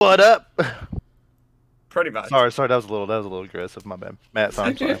What up? Pretty much. Sorry, that was a little aggressive. My bad, Matt.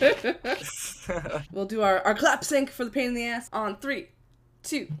 Sorry. We'll do our clap sync for the pain in the ass on 3,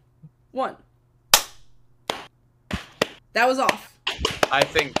 2, 1. That was off. I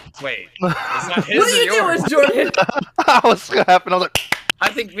think. Wait, it's not his. What are you doing, Jordan? I was happen. I was like, I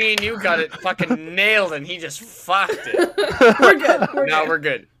think me and you got it fucking nailed, and he just fucked it. We're good. We're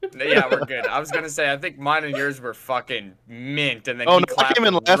good. Yeah, we're good. I was gonna say, I think mine and yours were fucking mint, and then oh he no, I came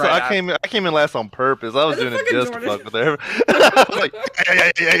in last. right I came in last on purpose. I was doing it just to fuck with everyone. I was like,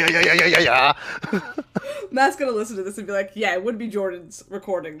 yeah. Matt's gonna listen to this and be like, "Yeah, it would be Jordan's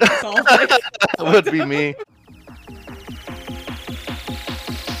recording." That's all. Like, It would be me.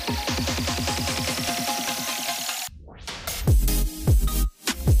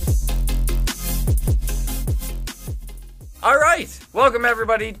 All right, welcome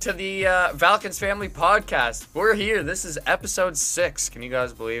everybody to the Valkins Family Podcast. We're here. This is episode 6. Can you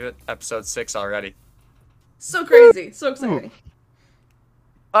guys believe it? Episode 6 already. so crazy, so exciting.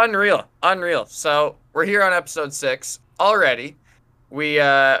 Unreal. So we're here on episode 6 already. We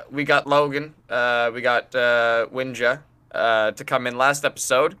got Logan, we got Winja to come in last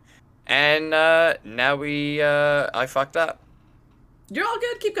episode, and now I fucked up. You're all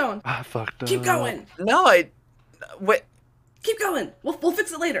good. Keep going. I fucked up. Keep going. No, wait. Keep going. We'll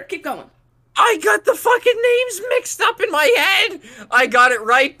fix it later. Keep going. I got the fucking names mixed up in my head. I got it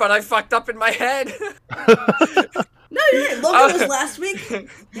right, but I fucked up in my head. No, you're right. Logan was last week.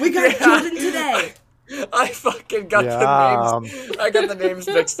 We got Jordan today. I fucking got the names. I got the names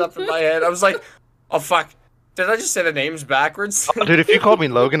mixed up in my head. I was like, oh fuck. Did I just say the names backwards? Dude, if you called me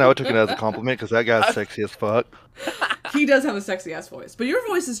Logan, I would take it as a compliment because that guy's sexy as fuck. He does have a sexy ass voice, but your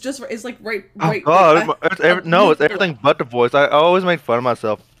voice is like right. Oh God, it's everything but the voice. I always make fun of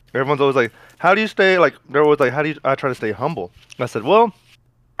myself. Everyone's always like, "How do you stay?" Like they're always like, "How do you?" I try to stay humble. I said, "Well,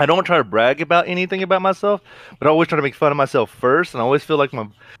 I don't try to brag about anything about myself, but I always try to make fun of myself first, and I always feel like my."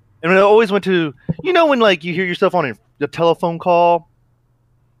 And I always went to, when like you hear yourself on a telephone call,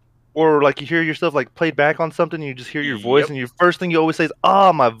 or like you hear yourself like played back on something, and you just hear your voice, and your first thing you always say is,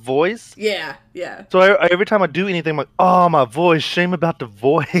 "Ah, my voice." Yeah. So every time I do anything, I'm like, "Oh, my voice." Shame about the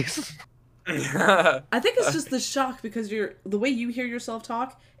voice. I think it's just the shock because the way you hear yourself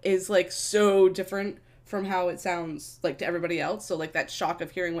talk is like so different from how it sounds like to everybody else. So like that shock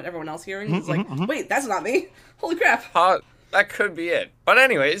of hearing what everyone else hearing is like, wait, that's not me. Holy crap. That could be it. But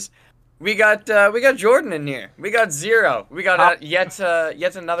anyways, we got Jordan in here. We got Xero. We got yet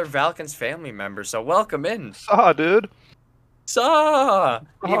another Valkins family member. So welcome in. Dude. Even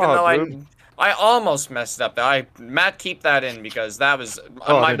though I almost messed up. Matt, keep that in because that was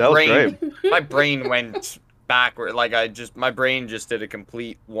my brain. My brain went backward. Like my brain just did a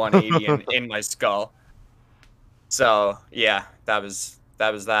complete 180 in my skull. So yeah, that was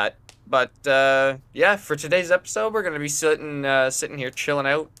that. But yeah, for today's episode, we're gonna be sitting here chilling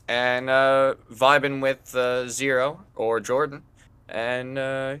out and vibing with Xero or Jordan,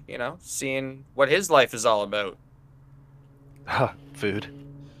 and seeing what his life is all about. Food.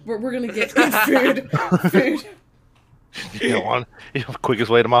 We're gonna get food. Quickest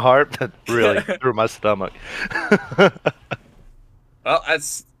way to my heart. That really through my stomach. Well,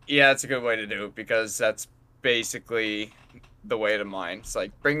 that's a good way to do it because that's basically the way to mine. It's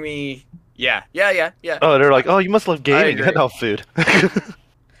like, bring me, yeah. Oh, they're like, oh, you must love gaming. No, food. Okay,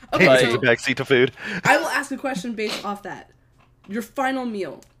 Gaming so takes a backseat to food. I will ask a question based off that. Your final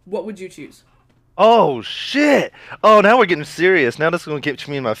meal, what would you choose? Oh shit! Oh, now we're getting serious. Now this is gonna get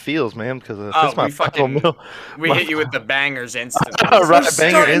me in my feels, man. Because that's my final meal. We hit you with the bangers instantly. Right,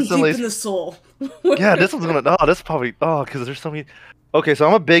 banger instantly. Deep in the soul. Yeah, this one's gonna. Oh, this probably. Oh, because there's so many. Okay, so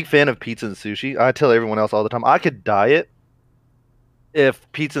I'm a big fan of pizza and sushi. I tell everyone else all the time, I could diet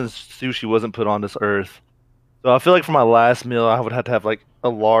if pizza and sushi wasn't put on this earth. So I feel like for my last meal, I would have to have like a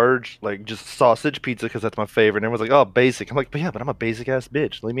large, like just sausage pizza because that's my favorite. And everyone's like, "Oh, basic." I'm like, "But yeah, but I'm a basic ass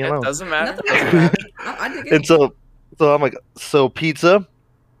bitch. Leave me alone." It doesn't matter. I dig it. And so I'm like, pizza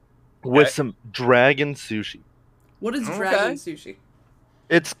with some dragon sushi. What is dragon sushi?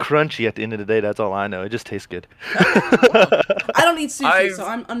 It's crunchy at the end of the day. That's all I know. It just tastes good. I don't eat sushi, so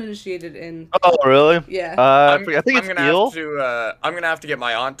I'm uninitiated in. Oh, really? Yeah. I think it's eel. I'm gonna have to get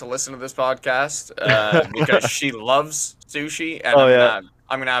my aunt to listen to this podcast because she loves sushi, and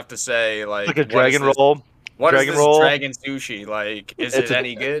I'm gonna have to say like a dragon roll. What is this dragon sushi like? Is it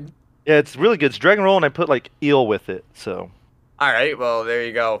any good? Yeah, it's really good. It's dragon roll, and I put like eel with it. So. All right. Well, there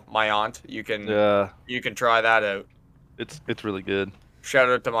you go, my aunt. You can try that out. It's really good. Shout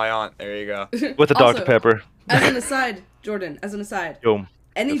out to my aunt. There you go. With the Dr. Pepper. As an aside, Jordan,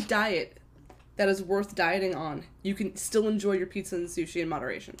 any diet that is worth dieting on, you can still enjoy your pizza and sushi in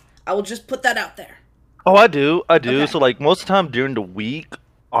moderation. I will just put that out there. Oh, I do. Okay. So like most of the time during the week,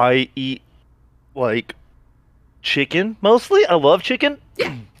 I eat like chicken mostly. I love chicken.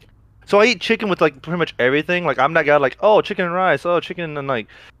 Yeah. So I eat chicken with like pretty much everything. Like I'm that guy like, oh, chicken and rice, oh, chicken and like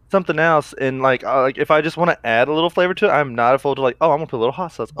something else. And like if I just want to add a little flavor to it, I'm not a fool to like, oh, I'm gonna put a little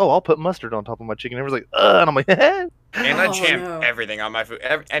hot sauce. Oh, I'll put mustard on top of my chicken. Everyone's like, and I'm like, And I champ everything on my food.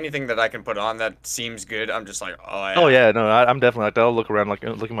 Anything that I can put on that seems good, I'm just like, oh yeah. Oh yeah, no, I'm definitely like that. I'll look around, like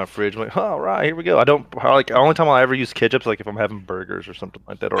look at my fridge, I'm like, oh, all right, here we go. I don't like the only time I'll ever use ketchup is like if I'm having burgers or something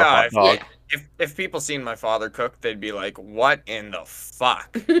like that, or a hot dog. If people seen my father cook, they'd be like, what in the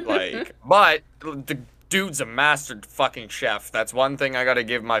fuck? Like, but the dude's a mastered fucking chef. That's one thing I gotta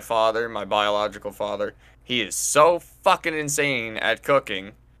give my father, my biological father. He is so fucking insane at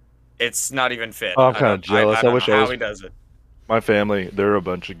cooking. It's not even fit. Oh, I'm kind of jealous. I wish how he does it. My family, they're a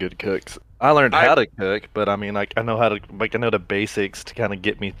bunch of good cooks. I learned how to cook, but I mean, like, I know how to, like, I know the basics to kind of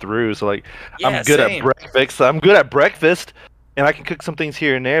get me through. So, like, I'm good at breakfast. I'm good at breakfast, and I can cook some things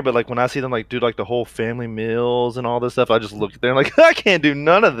here and there. But like, when I see them like do like the whole family meals and all this stuff, I just look at them like, I can't do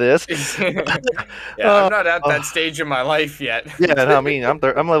none of this. I'm not at that stage in my life yet. Yeah, no, I mean, I'm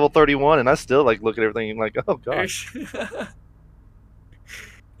level 31, and I still like look at everything and like, oh gosh.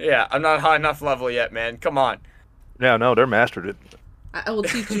 Yeah, I'm not high enough level yet, man. Come on. Yeah, no, they're mastered it. I will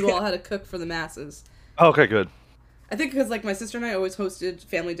teach you all how to cook for the masses. Oh, okay, good. I think because like my sister and I always hosted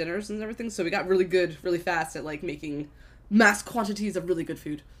family dinners and everything, so we got really good, really fast at like making mass quantities of really good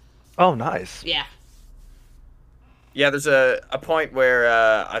food. Oh, nice. Yeah. Yeah, there's a point where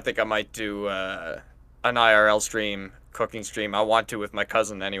I think I might do an IRL stream, cooking stream. I want to with my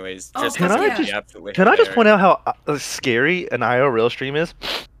cousin anyways. Just can I just point out how scary an IRL stream is?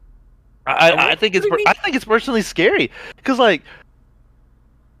 I think it's personally scary because like,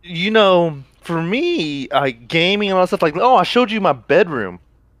 you know, for me, like gaming and all that stuff, like, oh, I showed you my bedroom.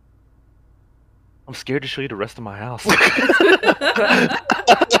 I'm scared to show you the rest of my house.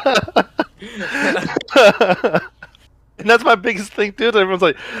 And that's my biggest thing too. Everyone's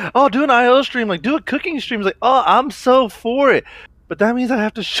like, "Oh, do an IO stream, like do a cooking stream." It's like, "Oh, I'm so for it," but that means I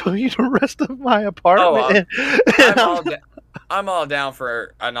have to show you the rest of my apartment. I'm all down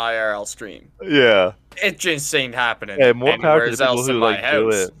for an IRL stream. Yeah, it just ain't happening. Yeah, more power to the people who like do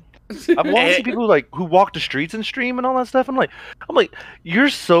it. I've watched people who walk the streets and stream and all that stuff. I'm like, you're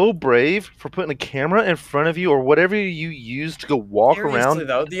so brave for putting a camera in front of you or whatever you use to go walk around.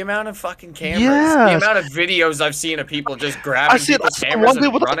 Though, the amount of fucking cameras, the amount of videos I've seen of people just grabbing people's cameras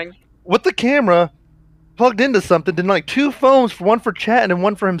and running with the camera plugged into something, then like two phones, one for chatting and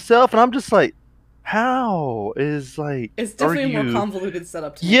one for himself, and I'm just like, how is like? It's definitely a more convoluted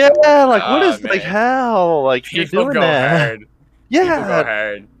setup. Yeah, like what is like how like people you're doing that? Hard. Yeah. People go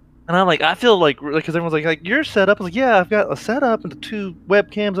hard. And I'm like, I feel like, because everyone's like, you're set up. I was like, yeah, I've got a setup and the 2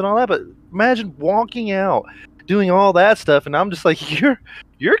 webcams and all that. But imagine walking out, doing all that stuff, and I'm just like, you're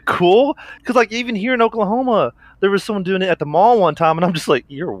cool. Because like even here in Oklahoma, there was someone doing it at the mall one time, and I'm just like,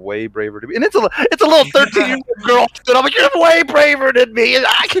 you're way braver to me. And it's a little 13-year-old girl, and I'm like, you're way braver than me. And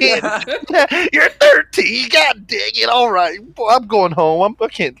I can't. You're 13. God dang it. All right, I'm going home. I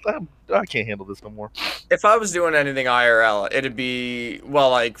can't handle this no more. If I was doing anything IRL, it'd be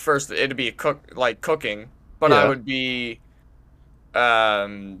first it'd be cooking, but I would be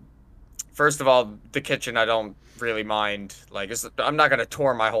first of all, the kitchen I don't really mind. Like I'm not gonna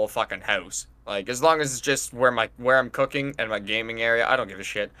tour my whole fucking house. Like as long as it's just where I'm cooking and my gaming area, I don't give a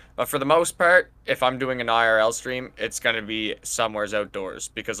shit. But for the most part, if I'm doing an IRL stream, it's gonna be somewhere's outdoors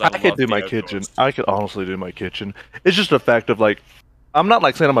because I could do my kitchen. I could honestly do my kitchen. It's just a fact of like, I'm not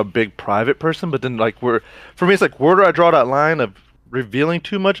like saying I'm a big private person, but then like for me it's like, where do I draw that line of revealing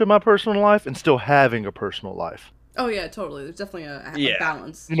too much of my personal life and still having a personal life? Oh yeah, totally. There's definitely a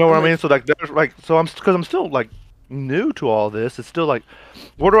balance. You know what I mean? So like there's like, so because I'm still like new to all this, it's still like,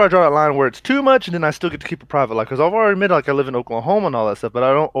 where do I draw that line where it's too much and then I still get to keep a private life? Because I've already admitted like I live in Oklahoma and all that stuff, but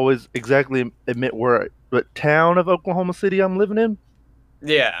I don't always exactly admit what town of Oklahoma City I'm living in.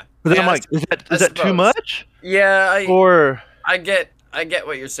 Yeah. But then I'm like, is that too much? Yeah. I get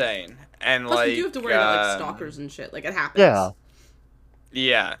what you're saying, and plus, like you do have to worry about like stalkers and shit. Like it happens. Yeah.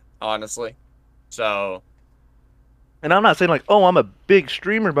 Yeah, honestly. So. And I'm not saying like, oh, I'm a big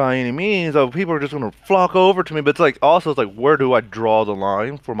streamer by any means. Oh, people are just gonna flock over to me. But it's like also, it's like, where do I draw the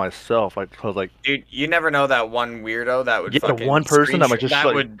line for myself? Like, cause like, dude, you never know that one weirdo that would fucking one person that might just that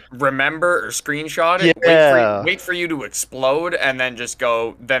like, would remember or screenshot it. Yeah. Wait for you to explode, and then just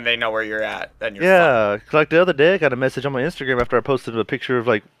go. Then they know where you're at. Then you're Cause like the other day, I got a message on my Instagram after I posted a picture of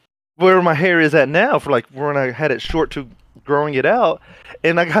like where my hair is at now for like when I had it short to growing it out,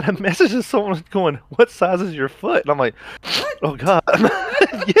 and I got a message of someone going, "What size is your foot?" And I'm like, "Oh God,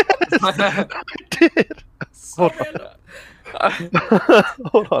 yes, I did." So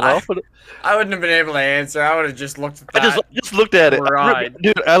Hold on, I'll put it. I wouldn't have been able to answer. I would have just looked at that. I just looked at it, Right.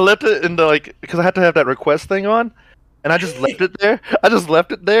 dude. I left it in the because I had to have that request thing on, and I just left it there. I just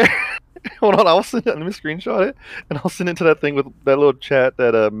left it there. Hold on, I'll send it. Let me screenshot it, and I'll send it to that thing with that little chat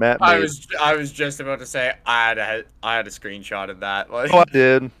that Matt made. I was just about to say I had a screenshot of that. Like, Oh, I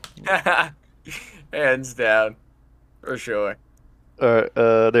did. hands down, for sure. Alright,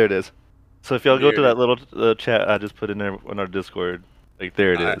 there it is. So if y'all go to that little chat I just put in there on our Discord, like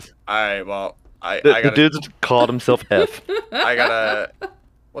there it is. Alright, well, The dude just called himself F. I gotta.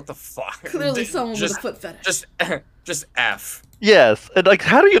 What the fuck? Clearly, someone with a foot fetish. Just F. Yes, and like,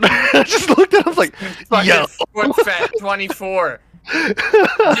 how do you? I just looked at him, I was like, yo, foot fat 24.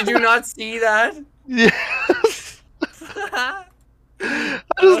 Did you not see that? Yes. I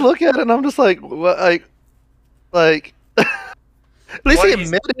just look at it and I'm just like, what? Like. At least he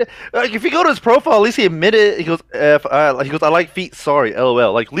admitted it. Like, if you go to his profile, at least he admitted it. He goes, he goes, I like feet. Sorry,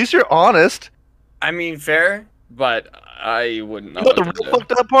 LOL. Like, at least you're honest. I mean, fair, but I wouldn't know. You know what the real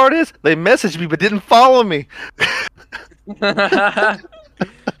fucked up part is? They messaged me but didn't follow me.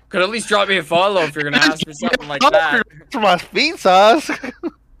 Could at least drop me a follow if you're gonna ask for something like that. For my feet size.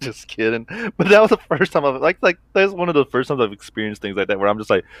 Just kidding. But that was the first time I've like that's one of the first times I've experienced things like that where I'm just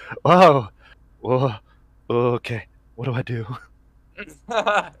like, wow, whoa, okay, what do I do?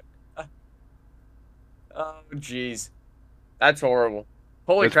 Oh jeez, that's horrible.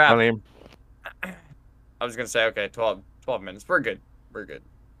 Holy That's crap. funny. I was gonna say, okay, 12 minutes. We're good.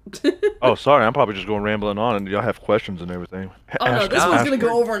 Oh, sorry, I'm probably just going rambling on and y'all have questions and everything. Oh no, this one's gonna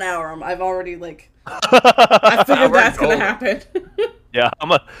go over an hour. I've already I figured that's gonna happen. Yeah, I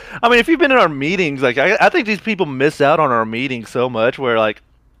mean, if you've been in our meetings, like I think these people miss out on our meetings so much where like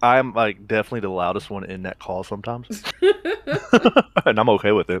I'm like definitely the loudest one in that call sometimes. And I'm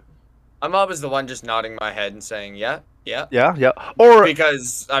okay with it. I'm always the one just nodding my head and saying, yeah. Yeah. Or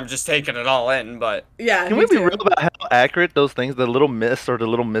because I'm just taking it all in, but yeah. Can we be real about how accurate those things, the little miss or the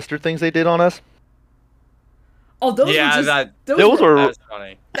little mister things they did on us? Oh, those were just, those were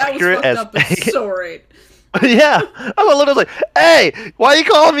funny. That was fucked up and so right. Yeah. I was literally like, hey, why are you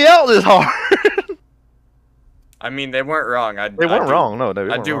calling me out this hard? I mean, they weren't wrong. They weren't wrong. No, they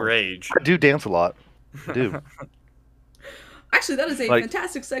weren't I do wrong. rage. I do dance a lot. I do. Actually, that is a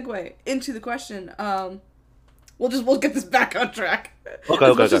fantastic segue into the question. We'll get this back on track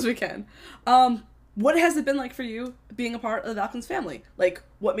as much as we can. What has it been like for you being a part of the Valkins family? Like,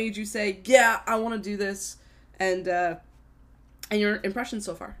 what made you say, yeah, I want to do this, and your impressions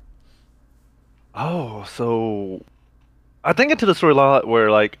so far? Oh, so I think into the story a lot where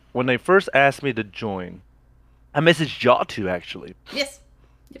like when they first asked me to join, I messaged y'all two actually. Yes.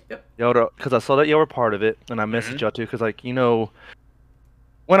 Yep. Y'all, because I saw that y'all were part of it, and I messaged y'all two because like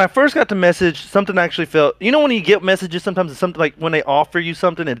when I first got the message, something actually felt. You know when you get messages, sometimes it's something like when they offer you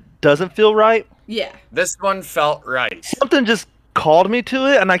something, it doesn't feel right. Yeah. This one felt right. Something just called me to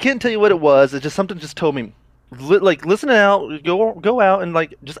it, and I can't tell you what it was. It just something just told me, like listen out, go out and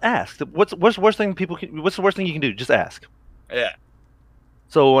like just ask. What's the worst thing what's the worst thing you can do? Just ask. Yeah.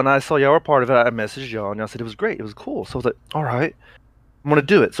 So when I saw y'all were part of it, I messaged y'all and y'all said it was great, it was cool. So I was like, all right, I'm gonna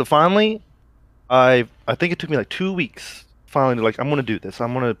do it. So finally, I think it took me like 2 weeks. Finally, like I'm gonna do this.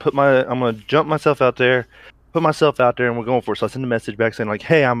 I'm gonna jump myself out there, put myself out there, and we're going for it. So I sent a message back saying like,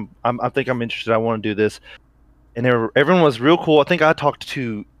 hey, I think I'm interested. I want to do this. And everyone was real cool. I think I talked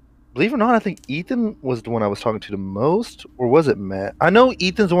to, believe it or not, I think Ethan was the one I was talking to the most, or was it Matt? I know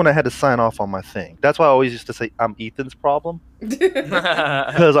Ethan's the one that had to sign off on my thing. That's why I always used to say I'm Ethan's problem,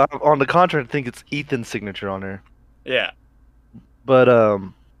 because on the contract I think it's Ethan's signature on there. Yeah. But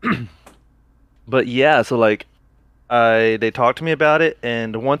but yeah, so like they talked to me about it,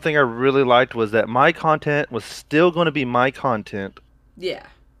 and the one thing I really liked was that my content was still going to be my content. Yeah.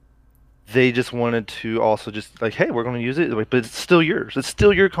 They just wanted to also just like, hey, we're going to use it, but it's still yours. It's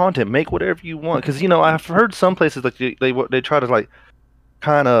still your content. Make whatever you want. Because I've heard some places like they try to like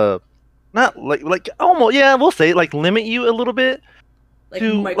kind of not like almost we'll say like limit you a little bit. Like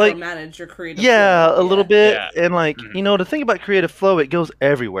to micromanage your creative flow. A little bit. Yeah. And like the thing about creative flow, it goes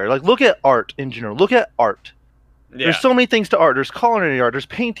everywhere. Like look at art in general. Look at art. Yeah. There's so many things to art. There's culinary art. There's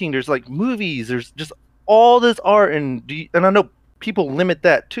painting. There's like movies. There's just all this art, and I know people limit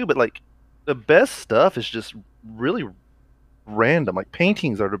that too, but like the best stuff is just really random. Like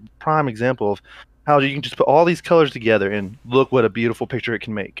paintings are the prime example of how you can just put all these colors together and look what a beautiful picture it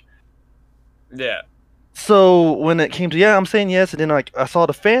can make. Yeah. So when it came to I'm saying yes, and then like I saw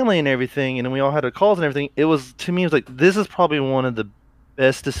the family and everything, and then we all had our calls and everything. It was to me, it was like this is probably one of the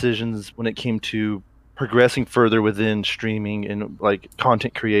best decisions when it came to progressing further within streaming and like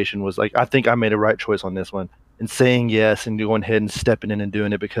content creation. Was like I think I made a right choice on this one and saying yes and going ahead and stepping in and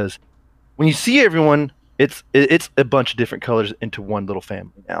doing it because when you see everyone, it's a bunch of different colors into one little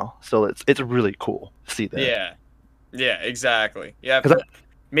family now. So it's really cool to see that. Yeah, exactly. Yeah. Because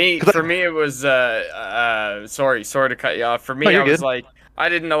For me, it was sorry to cut you off. For me, I was good. like, I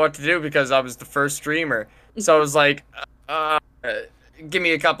didn't know what to do because I was the first streamer. So I was like, give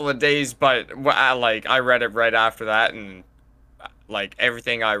me a couple of days. But I read it right after that, and like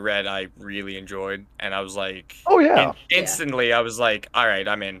everything I read, I really enjoyed, and I was like, oh yeah, instantly, I was like, all right,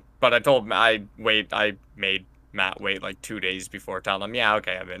 I'm in. But I told I made Matt wait like 2 days before telling him, yeah,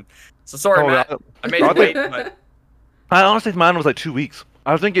 okay, I'm in. So sorry, Matt, I made you wait. But I honestly, mine was like 2 weeks.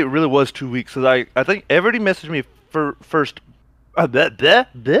 I think it really was 2 weeks. So I think everybody messaged me first. Everybody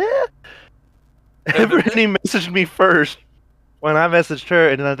messaged me first when I messaged her,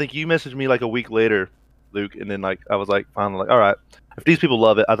 and then I think you messaged me like a week later, Luke. And then like I was like, finally, like, all right, if these people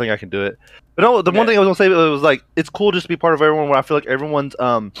love it, I think I can do it. But no, the one thing I was gonna say was like, it's cool just to be part of everyone. Where I feel like everyone's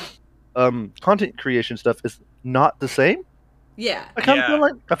content creation stuff is not the same. Yeah. I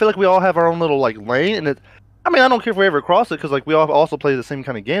feel like we all have our own little like lane, and it's. I mean, I don't care if we ever cross it because like we all also play the same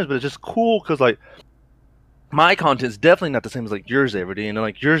kind of games, but it's just cool because like my content is definitely not the same as like yours, Everdy, and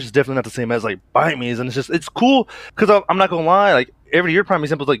like yours is definitely not the same as like Bite Me's, and it's cool because I'm not gonna lie, like Everdy, your prime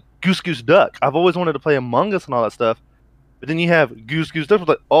example is like Goose Goose Duck. I've always wanted to play Among Us and all that stuff, but then you have Goose Goose Duck.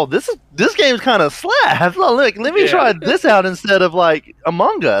 Like, oh, this game's kind of slash. Like, let me try this out instead of like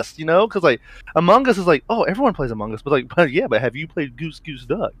Among Us, you know? Because like Among Us is like, oh, everyone plays Among Us, but like, but have you played Goose Goose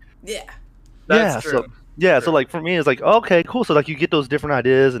Duck? Yeah, that's true. So like for me, it's like okay, cool. So like you get those different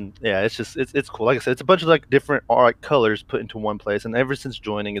ideas, and yeah, it's cool. Like I said, it's a bunch of like different like colors put into one place, and ever since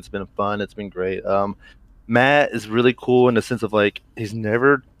joining, it's been fun. It's been great. Matt is really cool in the sense of like he's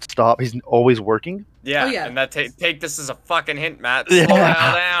never stopped. He's always working. Yeah, and that take this as a fucking hint, Matt. Slow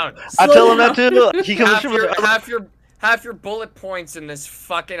down. I tell him that too. He comes half your bullet points in this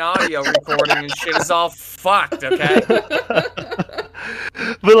fucking audio recording and shit is all fucked, okay?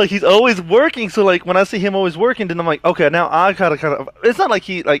 But like he's always working, so like when I see him always working, then I'm like, okay, now I kind of. It's not like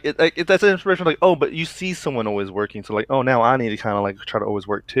he like that's an inspiration. Like, oh, but you see someone always working, so like, oh, now I need to kind of like try to always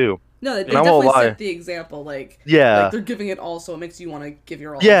work too. No, they definitely set the example. Like, like they're giving it all, so it makes you want to give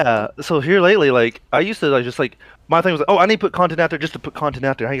your all. Yeah. So here lately, like I used to like just like my thing was like, oh, I need to put content out there just to put content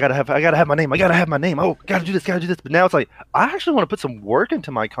out there. I gotta have my name. Oh, gotta do this. But now it's like I actually want to put some work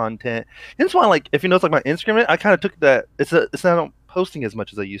into my content. And that's why, like, if you notice, like my Instagram, I kind of took that. It's not posting as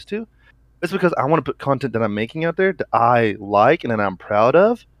much as I used to. It's because I want to put content that I'm making out there that I like and that I'm proud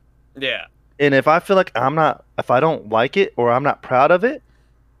of. Yeah. And if I feel like if I don't like it or I'm not proud of it,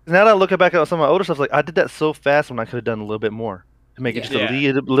 now that I look back at some of my older stuff, like I did that so fast when I could have done a little bit more to make it just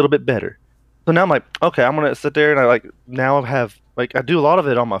a little bit better. So now I'm like, okay, I'm gonna sit there and I have I do a lot of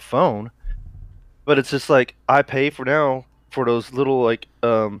it on my phone, but it's just like I pay for those little like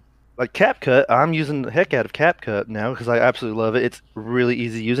CapCut. I'm using the heck out of CapCut now because I absolutely love it. It's really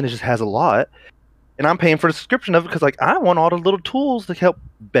easy to use and it just has a lot. And I'm paying for the subscription of it because like I want all the little tools to help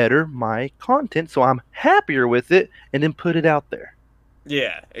better my content, so I'm happier with it and then put it out there.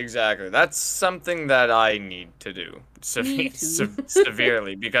 Yeah, exactly. That's something that I need to do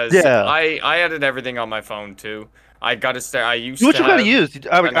severely because I edit everything on my phone too. I gotta start. I used what you gotta use.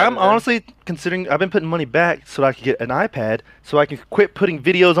 I'm honestly considering. I've been putting money back so I can get an iPad, so I can quit putting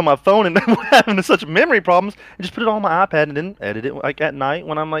videos on my phone and having such memory problems, and just put it on my iPad and then edit it like at night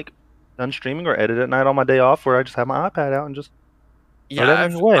when I'm like done streaming, or edit at night on my day off, where I just have my iPad out and just. Yeah,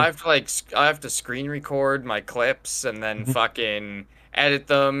 I have to screen record my clips and then fucking edit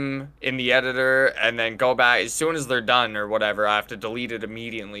them in the editor and then go back as soon as they're done or whatever. I have to delete it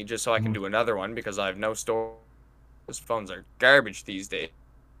immediately just so I can do another one because I have no storage. Those phones are garbage these days.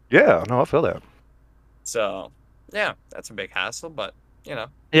 Yeah, no, I feel that. So, yeah, that's a big hassle, but you know.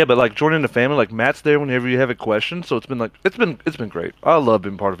 Yeah, but like joining the family, like Matt's there whenever you have a question, so it's been great. I love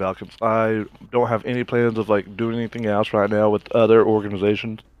being part of Alchemist. I don't have any plans of like doing anything else right now with other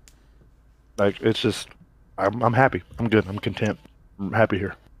organizations. Like it's just, I'm happy. I'm good. I'm content. I'm happy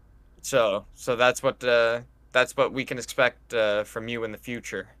here. So that's what we can expect from you in the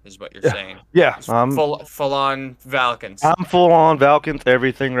future, is what you're saying. Yeah, full on Valkans. I'm full on Valkans,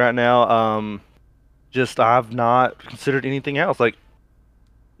 everything right now. Just I've not considered anything else. Like,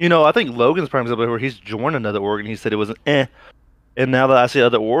 you know, I think Logan's prime example where he's joined another org and he said it was an and now that I see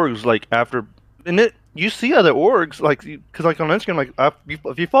other orgs like after, and you see other orgs like because like on Instagram, like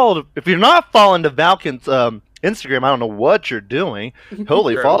if you're not following the Valkens Instagram, I don't know what you're doing.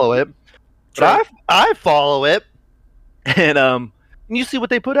 Totally follow it. But I follow it, and you see what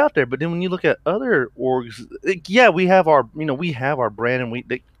they put out there. But then when you look at other orgs, yeah, we have our brand,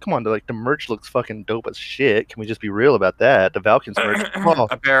 and come on, like the merch looks fucking dope as shit. Can we just be real about that? The Valkens merch,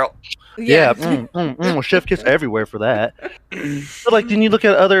 apparel. Yeah, chef kiss everywhere for that. But like, then you look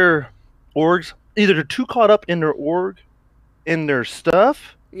at other orgs, either they're too caught up in their org, in their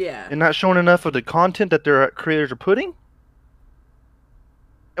stuff, and not showing enough of the content that their creators are putting,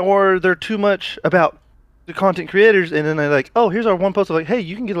 or they're too much about the content creators, and then they're like, oh, here's our one post of like, hey,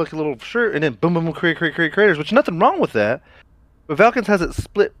 you can get like a little shirt, and then boom, boom, boom, creators, which nothing wrong with that. But Valkens has it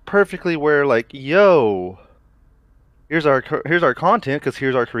split perfectly where like, yo, here's our content because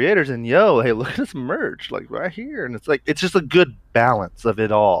here's our creators, and yo, hey, look at this merch like right here, and it's like it's just a good balance of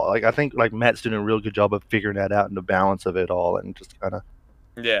it all. Like I think like Matt's doing a real good job of figuring that out and the balance of it all, and just kind of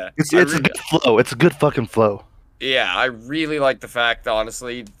it's a good flow. It's a good fucking flow. Yeah, I really like the fact,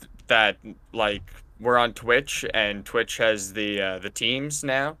 honestly, that like we're on Twitch and Twitch has the teams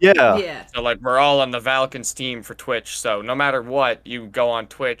now. Yeah. So like we're all on the Valkens team for Twitch. So no matter what, you go on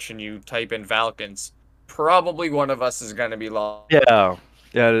Twitch and you type in Valkens, probably one of us is gonna be live. Yeah,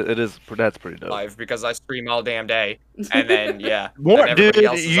 it is. That's pretty dope. Live because I stream all damn day, and then dude,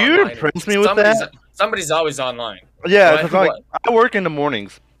 you impressed me with that. Somebody's always online. Yeah, because like I work in the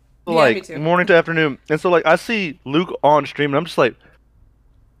mornings, so, like morning to afternoon, and so like I see Luke on stream, and I'm just like,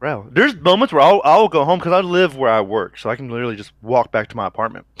 wow. There's moments where I'll go home because I live where I work, so I can literally just walk back to my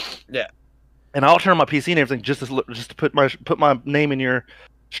apartment. Yeah, and I'll turn on my PC and everything just to put my name in your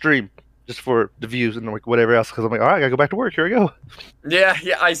stream. Just for the views and like whatever else, because I'm like, all right, I gotta go back to work. Here we go. Yeah,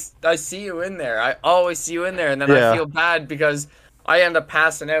 I see you in there. I always see you in there, and then I feel bad because I end up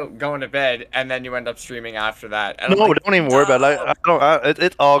passing out, going to bed, and then you end up streaming after that. And no, don't even worry about it.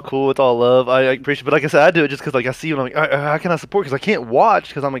 It's all cool. It's all love. I appreciate it. But like I said, I do it just because like I see you and I'm like, how can I support? Because I can't watch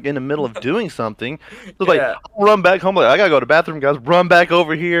because I'm like in the middle of doing something. So like, I'll run back home. Like, I gotta go to the bathroom, guys. Run back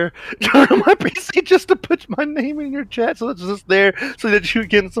over here. Turn on my PC just to put my name in your chat, so it's just there, so that you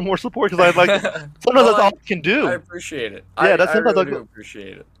get some more support. Because I like sometimes that's all I can do. I appreciate it. Yeah, that's sometimes I really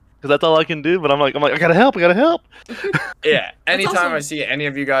appreciate it. Because that's all I can do, but I'm like, I gotta help. Yeah, anytime I see any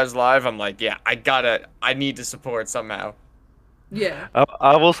of you guys live, I'm like, yeah, I need to support somehow. Yeah.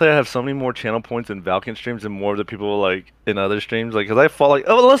 I will say I have so many more channel points in Valken streams and more that people like in other streams, like, because I follow, like,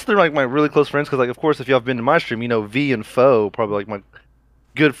 unless they're like my really close friends, because like, of course, if y'all have been to my stream, you know, V and Foe, probably like my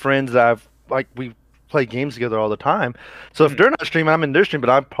good friends that we play games together all the time. So if they're not streaming, I'm in their stream, but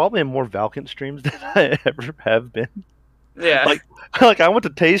I'm probably in more Valken streams than I ever have been. Yeah. Like I went to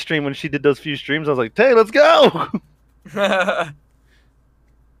Tay's stream when she did those few streams. I was like, Tay, let's go.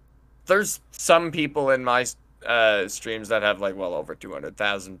 There's some people in my streams that have like well over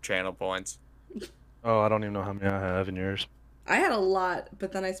 200,000 channel points. Oh, I don't even know how many I have in yours. I had a lot,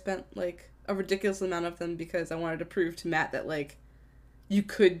 but then I spent like a ridiculous amount of them because I wanted to prove to Matt that like you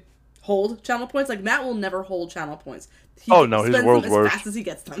could hold channel points. Like Matt will never hold channel points. Oh no, he's world's worst. As fast as he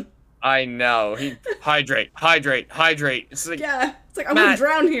gets them. I know. He hydrate. It's like, yeah, it's like I'm gonna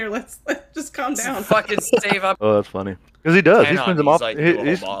drown here. Let's just calm down. Fucking save up. Oh, that's funny. Because he does. He spends them off. Like,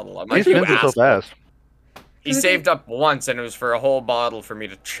 he spends it so fast. He saved up once, and it was for a whole bottle for me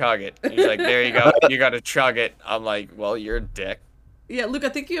to chug it. He's like, "There you go. You got to chug it." I'm like, "Well, you're a dick." Yeah, Luke. I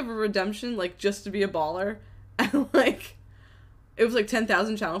think you have a redemption, like just to be a baller, and like it was like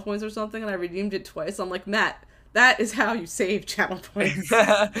 10,000 channel points or something, and I redeemed it twice. I'm like, Matt. That is how you save channel points.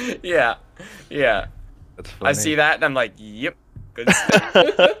 Yeah. That's funny. I see that and I'm like, yep, good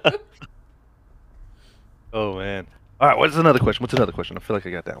stuff. Oh man. All right, what's another question? I feel like I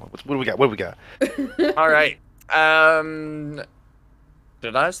got that one. What do we got? All right.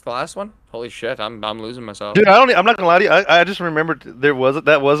 Did I ask the last one? Holy shit, I'm losing myself. Dude, I'm not gonna lie to you. I just remembered that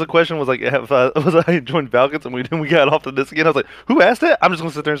was a question. Was like, was I joined Valkens and we got off the disc again? I was like, who asked that? I'm just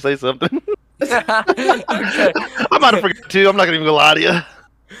gonna sit there and say something. Okay. I might have forgot too. I'm not gonna even gonna lie to you.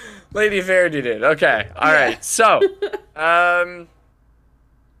 Lady Verity did. Okay. All right. So,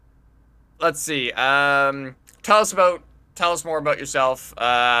 let's see. Tell us more about yourself.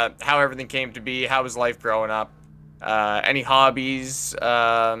 How everything came to be. How was life growing up? Any hobbies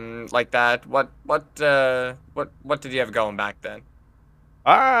like that? What did you have going back then?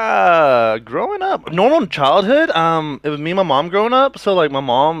 Growing up, normal childhood. It was me and my mom growing up. So like my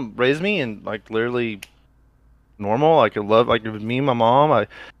mom raised me and like literally normal. Like it was me and my mom. I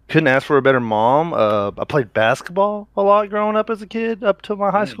couldn't ask for a better mom. I played basketball a lot growing up as a kid up to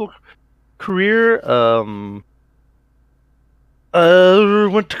my high school career.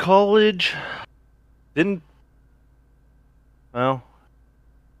 Went to college. Didn't well.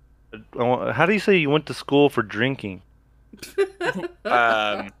 How do you say you went to school for drinking?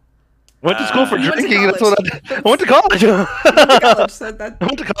 Went to school for drinking. That's what I went to college. I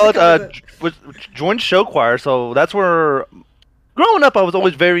went to college. Joined show choir, so that's where. Growing up, I was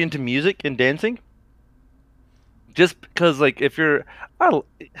always very into music and dancing. Just because, like, if you're, how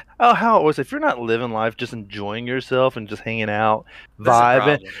I always say, if you're not living life, just enjoying yourself and just hanging out,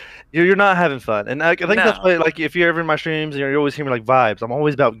 vibing, you're not having fun. And I think that's why, like, if you're ever in my streams and you're always hearing like vibes, I'm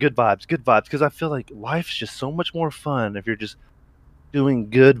always about good vibes, because I feel like life's just so much more fun if you're just doing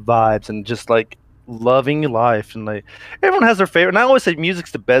good vibes and just like loving life. And like everyone has their favorite. And I always say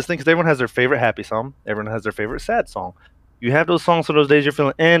music's the best thing because everyone has their favorite happy song. Everyone has their favorite sad song. You have those songs for those days you're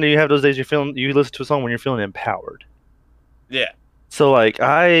feeling, and you have those days you listen to a song when you're feeling empowered. Yeah. So like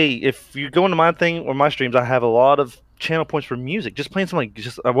if you go into my thing or my streams, I have a lot of channel points for music, just playing some like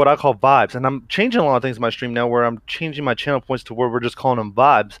just what I call vibes. And I'm changing a lot of things in my stream now, where I'm changing my channel points to where we're just calling them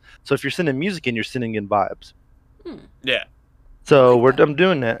vibes. So if you're sending music in, you're sending in vibes. Yeah. So I'm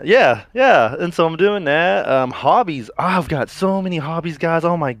doing that. Yeah. And so I'm doing that. Hobbies. I've got so many hobbies, guys.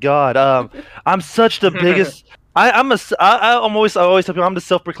 Oh my god. I'm such the biggest. I always tell people I'm the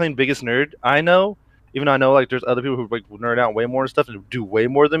self-proclaimed biggest nerd. I know, even though I know like there's other people who like nerd out way more and stuff and do way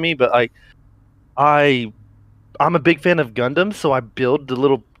more than me. But like, I'm a big fan of Gundams, so I build the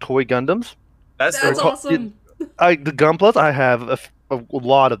little toy Gundams. That's awesome. The Gunplas, I have a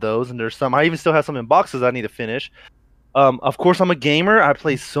lot of those, and there's some. I even still have some in boxes I need to finish. Of course, I'm a gamer. I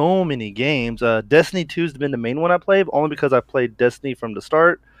play so many games. Destiny 2's been the main one I played, only because I played Destiny from the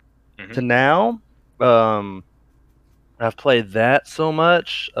start to now. I've played that so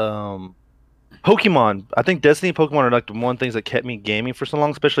much. Pokemon. I think Destiny and Pokemon are like the one things that kept me gaming for so long,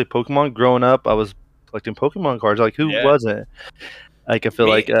 especially Pokemon. Growing up, I was collecting Pokemon cards. Like, who wasn't? Like, I feel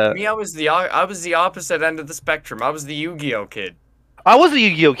like I was the opposite end of the spectrum. I was the Yu-Gi-Oh kid. I was a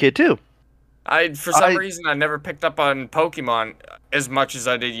Yu-Gi-Oh kid too. For some reason, I never picked up on Pokemon as much as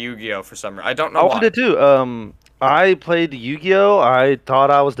I did Yu-Gi-Oh for some reason. I don't know why. I did too. I played Yu-Gi-Oh. I thought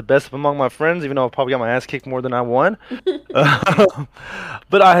I was the best among my friends, even though I probably got my ass kicked more than I won.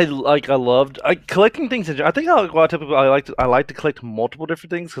 But I loved collecting things. I think I like to collect multiple different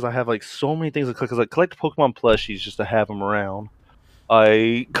things because I have like so many things to collect. Because I collect Pokemon plushies just to have them around.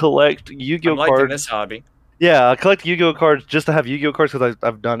 I collect Yu-Gi-Oh cards. Liking this hobby. Yeah, I collect Yu-Gi-Oh cards just to have Yu-Gi-Oh cards because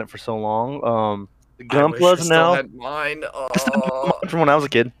I've done it for so long. Gunplas now. Had mine. From when I was a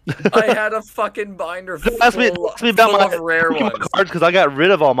kid. I had a fucking binder full ask me about my of rare Pokemon ones. cards because I got rid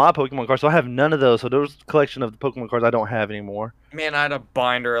of all my Pokemon cards, so I have none of those. So there's a collection of the Pokemon cards I don't have anymore. Man, I had a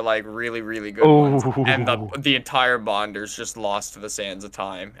binder of like really, really good ones, and the entire binder's just lost to the sands of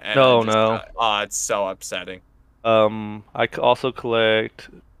time. And it's so upsetting. I also collect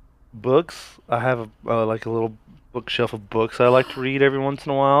books. I have like a little bookshelf of books I like to read every once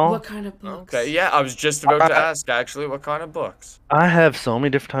in a while. What kind of books? Okay, yeah, I was just about to ask actually, what kind of books? I have so many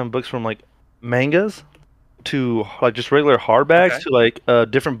different types of books, from like mangas to like just regular hardbacks to like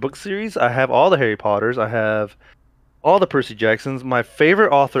different book series. I have all the Harry Potters. I have all the Percy Jacksons. My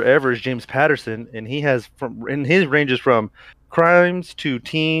favorite author ever is James Patterson, and his ranges from crimes to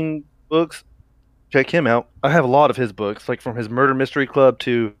teen books. Check him out. I have a lot of his books, like from his Murder Mystery Club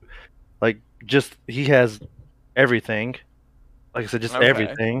to like he has everything. Like I said, just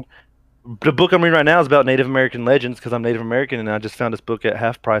everything. The book I'm reading right now is about Native American legends because I'm Native American, and I just found this book at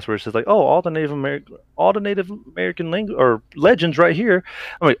half price where it says like, oh, all the Native American language or legends right here.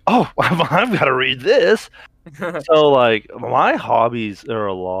 I'm like, oh, I've got to read this. So like my hobbies are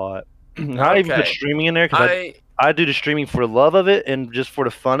a lot. I even put streaming in there because I do the streaming for the love of it and just for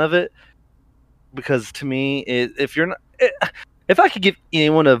the fun of it. Because to me, if I could give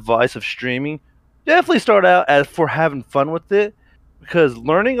anyone advice of streaming, definitely start out for having fun with it, because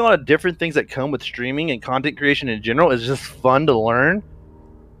learning a lot of different things that come with streaming and content creation in general is just fun to learn.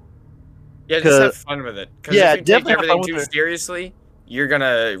 Yeah, just have fun with it. Yeah, if you take everything too seriously, you're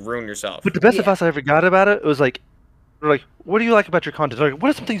gonna ruin yourself. But the best advice I ever got about it was like, they're like, what do you like about your content? They're like, what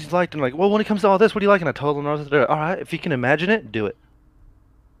are some things you liked? And I'm like, well, when it comes to all this, what do you like? And I told them, all right, if you can imagine it, do it.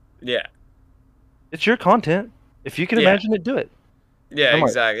 Yeah. It's your content. If you can imagine it, do it. Yeah,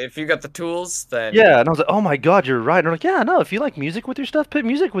 exactly. If you got the tools, then... Yeah, and I was like, oh my god, you're right. And they're like, yeah, no, if you like music with your stuff, put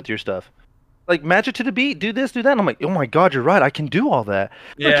music with your stuff. Like, match it to the beat, do this, do that. And I'm like, oh my god, you're right. I can do all that.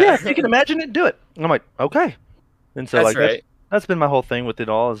 Yeah. Like, yeah, if you can imagine it, do it. And I'm like, okay. And so, that's been my whole thing with it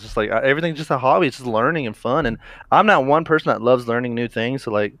all. It's just like, everything's just a hobby. It's just learning and fun. And I'm not one person that loves learning new things.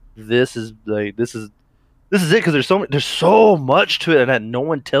 So, like, this is it, because there's so much to it that no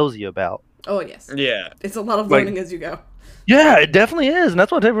one tells you about. Oh, yes. Yeah. It's a lot of learning as you go. Yeah, it definitely is, and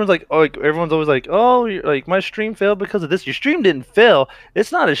that's what everyone's like. Oh, like everyone's always like, "Oh, like my stream failed because of this." Your stream didn't fail.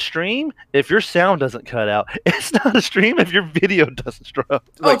 It's not a stream if your sound doesn't cut out. It's not a stream if your video doesn't drop.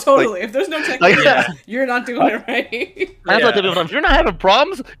 Oh, totally. If there's no technical, you're not doing it right. That's like if you're not having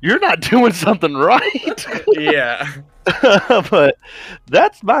problems, you're not doing something right. Yeah. But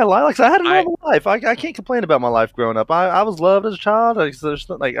that's my life. Like I had a normal life. I can't complain about my life growing up. I was loved as a child. I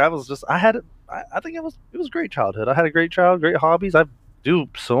think it was a great childhood. I had a great child, great hobbies. I do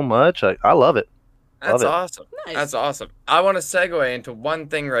so much. I love it. That's awesome. Nice. That's awesome. I want to segue into one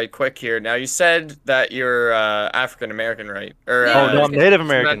thing right quick here. Now, you said that you're African American, right? Or no, I'm Native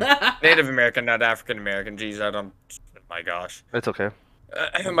American. Native American, not African American. Jeez, I don't. My gosh. It's okay.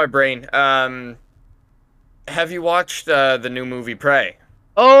 My brain. Have you watched the new movie Prey?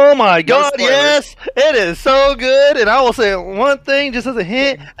 Oh my God, yes! It is so good, and I will say one thing just as a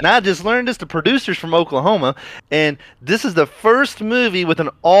hint, and I just learned this, the producers from Oklahoma, and this is the first movie with an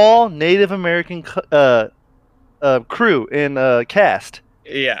all Native American crew and cast.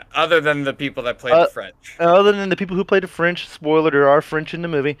 Yeah, other than the people that played the French. Other than the people who played the French, spoiler, there are French in the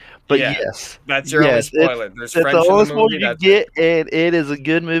movie, but yes. That's your only spoiler. There's French in the movie. That's the only spoiler you get, and it is a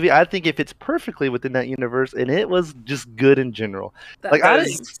good movie. I think it fits perfectly within that universe, and it was just good in general.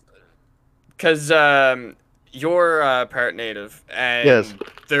 Because you're part Native, and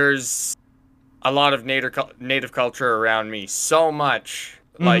there's a lot of Native culture around me. So much.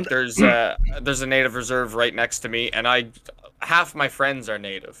 Like, there's a Native reserve right next to me, and half my friends are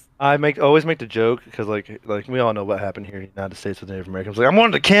Native. I always make the joke because like we all know what happened here in the United States with Native Americans. Like I'm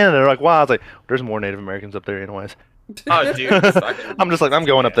going to Canada. They're like, wow. I was like, there's more Native Americans up there, anyways. Oh, dude. I'm just like, I'm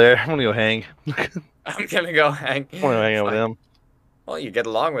going up there. I'm gonna go hang. I'm gonna go hang. I'm gonna hang out with them. Well, you get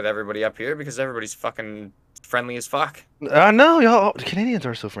along with everybody up here because everybody's fucking friendly as fuck. I know, y'all. Canadians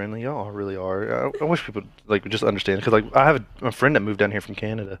are so friendly. Y'all really are. I wish people like would just understand because like I have a friend that moved down here from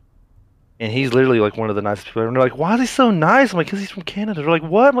Canada. And he's literally like one of the nicest people ever. And they're like, why is he so nice? I'm like, because he's from Canada. They're like,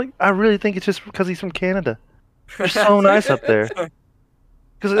 what? I'm like, I really think it's just because he's from Canada. They're so nice up there.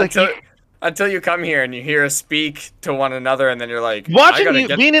 Because like, until you come here and you hear us speak to one another, and then you're like,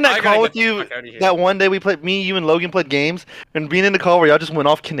 being in that call with you that one day we played, me, you, and Logan played games, and being in the call where y'all just went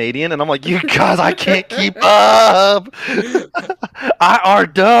off Canadian, and I'm like, you guys, I can't keep up. I are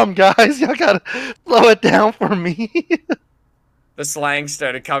dumb, guys. Y'all gotta slow it down for me. The slang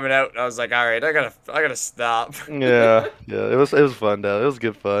started coming out, and I was like, all right, I gotta stop. yeah, it was fun though. It was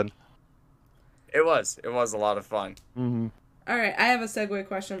good fun. It was a lot of fun. Mm-hmm. All right, I have a segue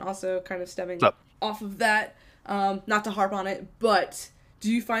question, also kind of stemming off of that. Not to harp on it, but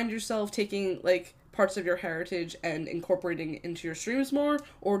do you find yourself taking like parts of your heritage and incorporating it into your streams more,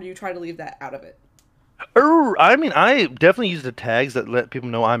 or do you try to leave that out of it? I mean, I definitely use the tags that let people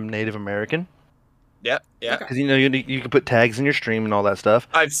know I'm Native American. Yep, yeah. Because you can put tags in your stream and all that stuff.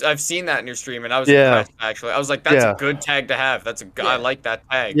 I've seen that in your stream, and I was impressed. Actually, I was like, that's a good tag to have. I like that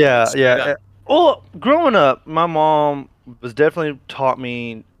tag. Yeah. Well, growing up, my mom was definitely taught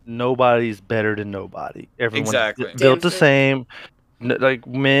me nobody's better than nobody. Everyone's built the same. Like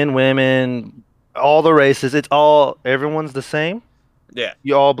men, women, all the races. Everyone's the same. Yeah.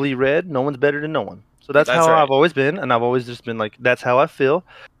 You all bleed red. No one's better than no one. So that's how I've always been, and I've always just been like, that's how I feel.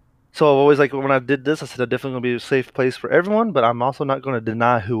 So I've always like when I did this, I said I'm definitely gonna be a safe place for everyone, but I'm also not gonna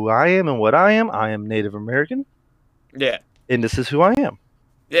deny who I am and what I am. I am Native American. Yeah. And this is who I am.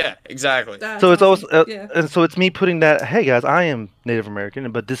 Yeah, exactly. So it's always and so it's me putting that, hey guys, I am Native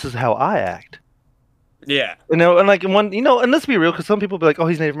American, but this is how I act. Yeah. And like and let's be real, because some people be like, oh,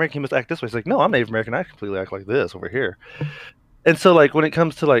 he's Native American, he must act this way. It's like, no, I'm Native American, I completely act like this over here. And so like when it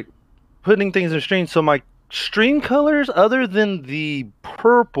comes to like putting things in the stream, so my stream colors, other than the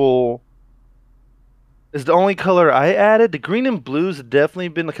purple, is the only color I added. The green and blues have definitely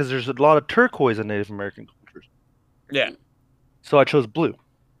been because there's a lot of turquoise in Native American cultures. Yeah. So I chose blue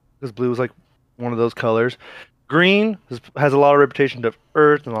because blue was like one of those colors. Green has a lot of reputation to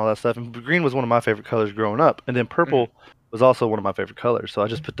earth and all that stuff, and green was one of my favorite colors growing up. And then purple was also one of my favorite colors. So I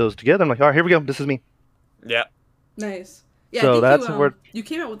just put those together. I'm like, all right, here we go. This is me. Yeah. Nice. Yeah, so I think you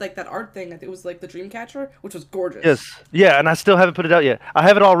came out with like that art thing. I think it was like the Dreamcatcher, which was gorgeous. Yes, yeah, and I still haven't put it out yet. I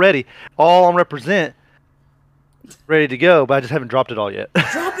have it all ready, all on Represent, ready to go, but I just haven't dropped it all yet.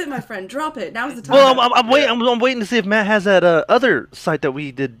 Drop it, my friend. Drop it. Now's the time. Well, I'm waiting. I'm waiting to see if Matt has that other site that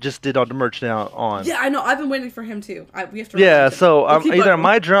we just did on the merch now on. Yeah, I know. I've been waiting for him too. We have to. Yeah, so I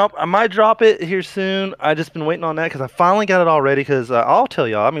might drop it here soon. I just been waiting on that because I finally got it all ready. Because I'll tell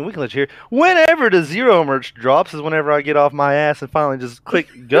y'all. I mean, we can let you hear whenever the Xero merch drops is whenever I get off my ass and finally just click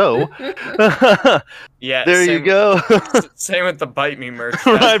go. Yeah, there you go. Same with the Bite Me merch.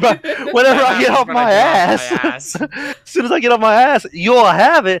 Right, but whenever I get off my ass. As soon as I get off my ass, you'll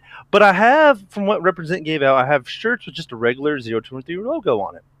have it. But I have, from what Represent gave out, I have shirts with just a regular Xero1023 logo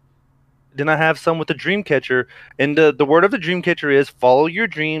on it. Then I have some with the dream catcher, and the word of the dream catcher is follow your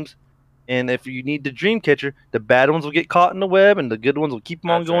dreams. And if you need the dream catcher, the bad ones will get caught in the web, and the good ones will keep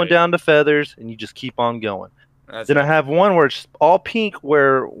on going down to feathers, and you just keep on going. Then I have one where it's all pink,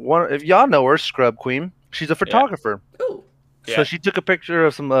 where one, if y'all know her, Scrub Queen, she's a photographer. Yeah. Ooh. So she took a picture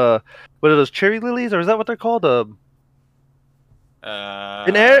of some what are those, cherry lilies, or is that what they're called? During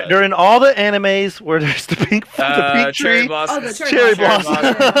all the animes where there's the pink tree, cherry blossom, cherry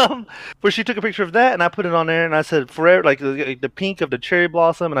blossom. Where she took a picture of that, and I put it on there, and I said forever, like the pink of the cherry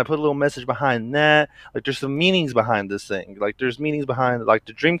blossom, and I put a little message behind that. Like there's some meanings behind this thing. Like there's meanings behind like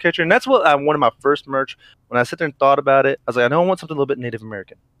the dream catcher, and that's what I wanted my first merch. When I sat there and thought about it, I was like, I know I want something a little bit Native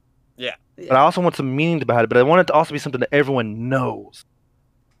American. Yeah. But I also want some meaning behind it. But I want it to also be something that everyone knows.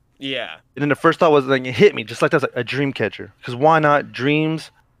 Yeah. And then the first thought was like it hit me just like that's like a dream catcher. Because why not dreams?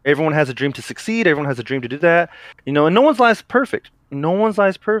 Everyone has a dream to succeed. Everyone has a dream to do that. You know, and no one's life's perfect. No one's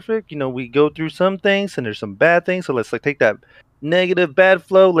life's perfect. You know, we go through some things and there's some bad things. So let's like take that negative bad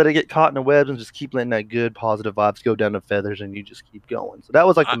flow, let it get caught in the webs, and just keep letting that good positive vibes go down to feathers, and you just keep going. So that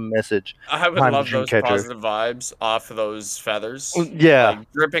was like the message. I would love those positive vibes off of those feathers. Yeah.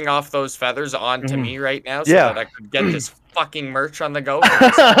 Like, dripping off those feathers onto me right now so that I could get this fucking merch on the go.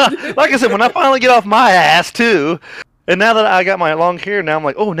 Like I said, when I finally get off my ass too, and now that I got my long hair, now I'm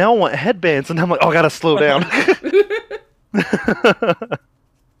like, oh, now I want headbands, and I'm like, oh, I gotta slow down.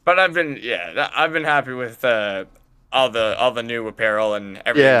 But I've been happy with all the new apparel and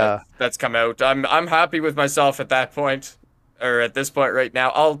everything that's come out. I'm happy with myself at that point, or at this point right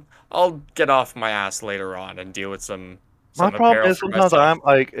now. I'll get off my ass later on and deal with some my problem is sometimes I'm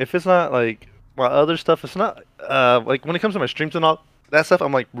like, if it's not like my other stuff, it's not like when it comes to my streams and all that stuff,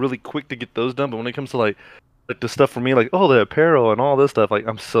 I'm like really quick to get those done. But when it comes to like the stuff for me, like the apparel and all this stuff, like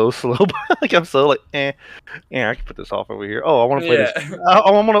I'm so slow. Like I'm so like I can put this off over here. Oh, I want to play this. I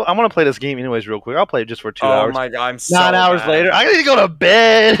want to play this game anyways, real quick. I'll play it just for 2 hours. Oh my god, I'm so 9 hours later, I need to go to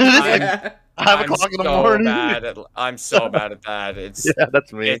bed. It's like 5 o'clock in the morning. I'm so bad at that. It's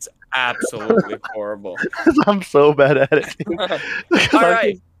that's me. It's absolutely horrible. I'm so bad at it. All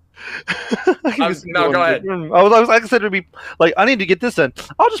right. No, go ahead. I was like I said, to be like, I need to get this done.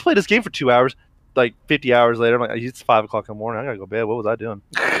 I'll just play this game for 2 hours. Like 50 hours later, I'm like, it's 5 o'clock in the morning. I gotta go to bed. What was I doing?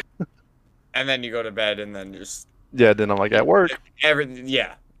 And then you go to bed, and then just then I'm like at work.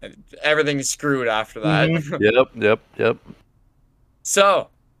 Everything's screwed after that. Yep. So,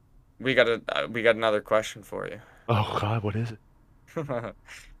 we got another question for you. Oh God, what is it?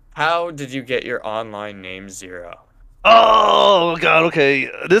 How did you get your online name Xero? Oh God, okay.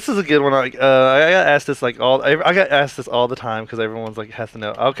 This is a good one. I got asked this I got asked this all the time because everyone's like has to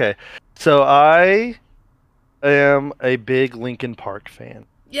know. Okay, so I am a big Linkin Park fan.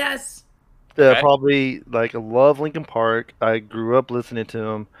 Yes. Probably like I love Linkin Park. I grew up listening to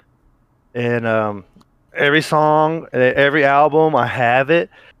them, and every song, every album, I have it.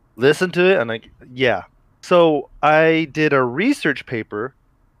 Listen to it, and like So I did a research paper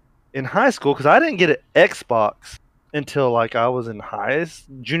in high school because I didn't get an Xbox until like I was in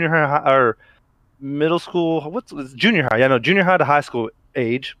junior high or middle school. Junior high? Yeah, no, junior high to high school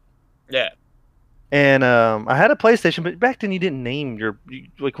age. Yeah. And I had a PlayStation, but back then you didn't name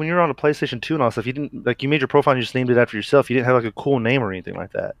like when you were on a PlayStation 2 and all that stuff, you didn't like you made your profile and you just named it after yourself. You didn't have like a cool name or anything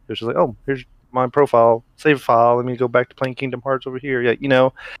like that. It was just like, oh, here's my profile, save a file. Let me go back to playing Kingdom Hearts over here. Yeah, you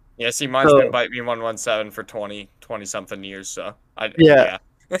know. Yeah, see, mine's been Bite Me 117 for 20 something years. So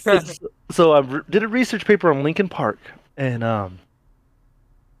So I did a research paper on Linkin Park, and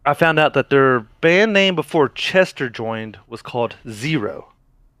I found out that their band name before Chester joined was called Xero.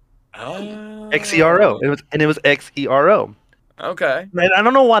 Oh. Xero. It was Xero. Okay. And I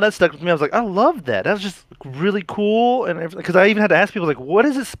don't know why that stuck with me. I was like, I love that. That was just really cool, and because I even had to ask people like, what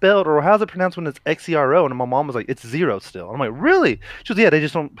is it spelled or how's it pronounced when it's Xero? And my mom was like, it's Zero still. And I'm like, really? She goes, yeah, they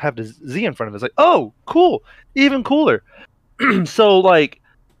just don't have the Z in front of it. It's like, oh, cool, even cooler. So like,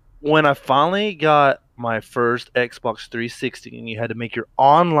 when I finally got my first Xbox 360 and you had to make your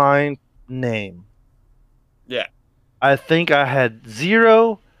online name. Yeah. I think I had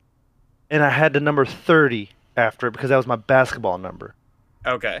 0 and I had the number 30 after it because that was my basketball number.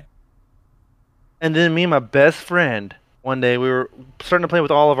 Okay. And then me and my best friend, one day we were starting to play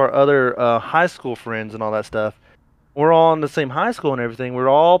with all of our other high school friends and all that stuff. We're all in the same high school and everything. We're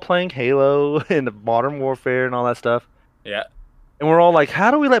all playing Halo and the Modern Warfare and all that stuff. Yeah. And we're all like,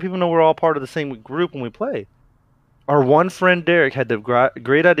 how do we let people know we're all part of the same group when we play? Our one friend, Derek, had the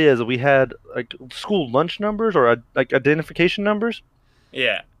great ideas that we had like school lunch numbers or like identification numbers.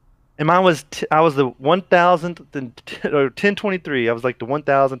 Yeah. And mine was I was the 1000th or 1023. I was like the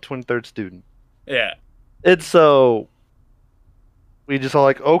 1023rd student. Yeah. And so we just all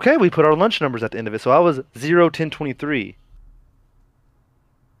like, okay, we put our lunch numbers at the end of it. So I was 01023.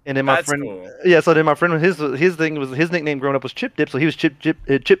 And then my That's friend, cool. yeah. So then my friend, his thing was his nickname growing up was Chip Dip, so he was Chip Dip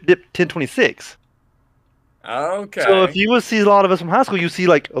 1026. Okay. So if you would see a lot of us from high school, you see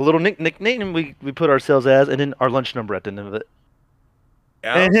like a little nickname we put ourselves as, and then our lunch number at the end of it.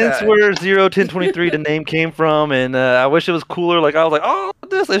 And hence where 01023 the name came from. And I wish it was cooler. Like I was like, oh,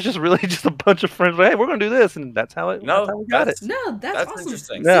 this is just really just a bunch of friends. Like, hey, we're gonna do this, and that's how it. No, that's how we got it. No, that's awesome.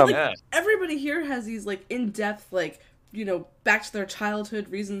 Interesting. See, Yeah. like, everybody here has these like in-depth, like, you know, back to their childhood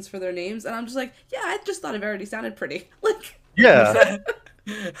reasons for their names, and I'm just like, yeah, I just thought it already sounded pretty. Like, Yeah.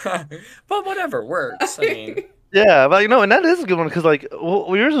 But whatever works. I mean, Yeah, but and that is a good one because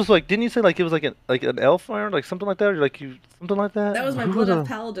well, yours was like, didn't you say like it was like an elf or like something like that, or like something like that? that was my Blood Elf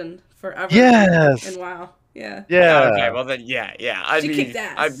Paladin forever. Yes. And WoW. Yeah. Yeah. okay, well then, yeah. She kicked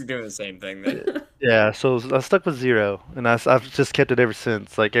ass. I'd be doing the same thing then. Yeah. So I stuck with 0, and I've just kept it ever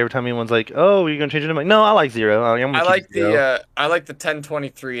since. Like every time anyone's like, "Oh, you're gonna change it," I'm like, "No, I like 0. I like the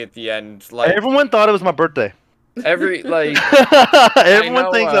 1023 at the end. Like Everyone thought it was my birthday. every like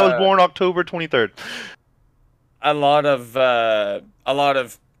Everyone thinks I was born October 23rd. a lot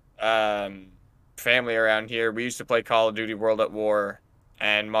of family around here. We used to play Call of Duty World at War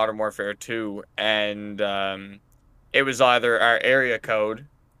and Modern Warfare 2, and it was either our area code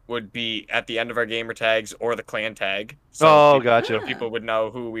would be at the end of our gamer tags or the clan tag. So Gotcha. People would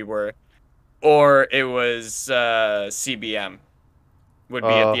know who we were, or it was CBM would be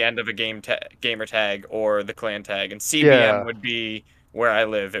at the end of a gamer tag or the clan tag, and CBM would be where I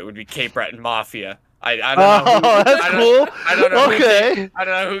live. It would be Cape Breton Mafia. I don't know. That's cool. I don't know. Okay. I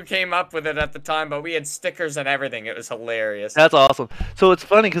don't know who came up with it at the time, but we had stickers and everything. It was hilarious. That's awesome. So it's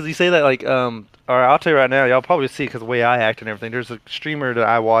funny because you say that or I'll tell you right now, y'all probably see because the way I act and everything. There's a streamer that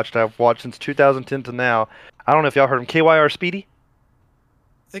I've watched since 2010 to now. I don't know if y'all heard him, KYR Speedy.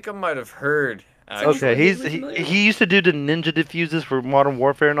 I think I might have heard. Okay, he used to do the ninja diffuses for Modern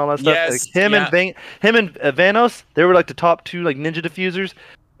Warfare and all that stuff. Yes, Like him and Vanos, they were like the top 2 like ninja diffusers.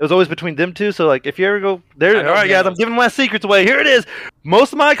 It was always between them two. So like, if you ever go there, all right, guys, I'm giving my secrets away. Here it is.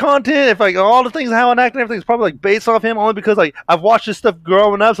 Most of my content, if like all the things how I act and everything, is probably like based off him only because like I've watched this stuff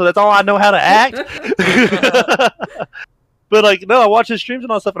growing up, so that's all I know how to act. But like, no, I watch his streams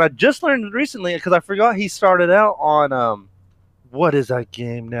and all that stuff, and I just learned recently because I forgot he started out on what is that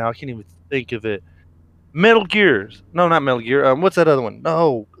game now? I can't even think of it. Metal Gears. No, not Metal Gear. What's that other one?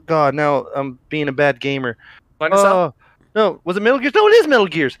 No, God, now I'm being a bad gamer. No, was it Metal Gears? No, it is Metal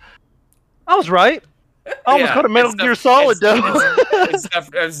Gears. I was right. I almost called it Metal Gear Solid, though.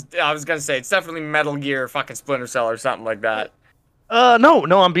 I was gonna say it's definitely Metal Gear, fucking Splinter Cell or something like that. No,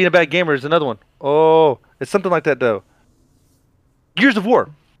 I'm being a bad gamer. It's another one. Oh, it's something like that though. Gears of War.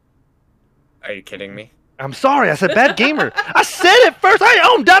 Are you kidding me? I'm sorry, I said bad gamer. I said it first.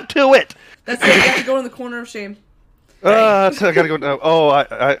 I owned up to it. That's it. You have to go in the corner of shame. I gotta go. Oh,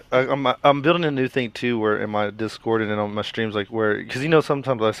 I'm building a new thing too, where in my Discord and then on my streams, like because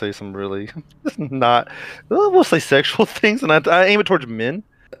sometimes I say some really we'll say sexual things, and I aim it towards men.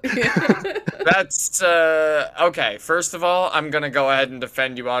 That's okay. First of all, I'm gonna go ahead and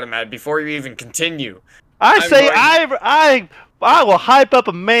defend you, Automat, before you even continue. I will hype up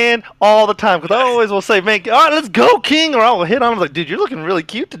a man all the time because I always will say, "Man, all right, let's go, King," or I will hit on him like, "Dude, you're looking really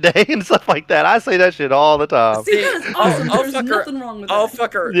cute today," and stuff like that. I say that shit all the time. See, that is awesome. There's nothing wrong with that. I'll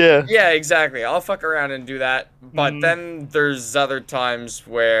fuck her. Yeah, exactly. I'll fuck around and do that. But then there's other times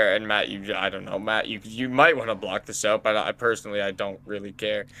where, and Matt, I don't know, Matt, you might want to block this out, but I personally don't really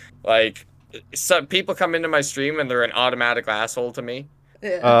care. Like, some people come into my stream and they're an automatic asshole to me.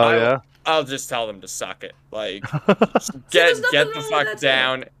 I'll just tell them to suck it. Like, get the fuck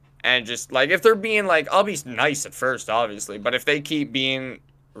down, and just like if they're being like, I'll be nice at first, obviously, but if they keep being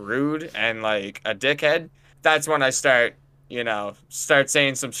rude and like a dickhead, that's when I start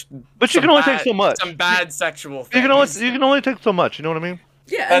saying some. But you can only take so much. Some bad sexual things. You can only take so much. You know what I mean?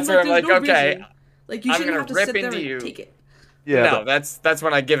 Yeah, that's where I'm like, okay, reason. Like you shouldn't have to sit there and take it. Yeah, no, that's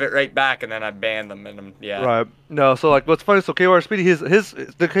when I give it right back, and then I ban them, and Right. No, so like, what's funny? So KYR Speedy,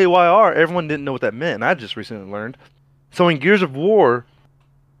 the KYR, everyone didn't know what that meant. And I just recently learned. So in Gears of War,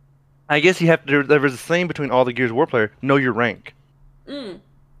 I guess you have to. There was the same between all the Gears of War players. Know your rank.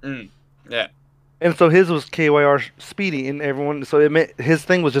 Yeah. And so his was KYR Speedy, and everyone. So it meant his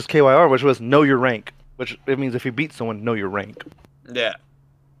thing was just KYR, which was know your rank, which it means if you beat someone, know your rank. Yeah.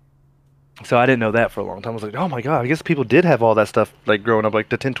 So I didn't know that for a long time. I was like, oh my god, I guess people did have all that stuff like growing up, like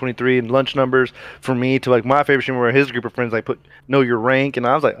the 1023 and lunch numbers for me to like my favorite streamer where his group of friends like put know your rank, and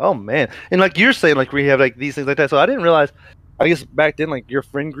I was like, oh man, and like you're saying, like we have like these things like that. So I didn't realize. I guess back then, like your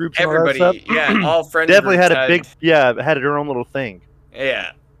friend groups and all that stuff, yeah, all friend definitely groups had a big, had their own little thing.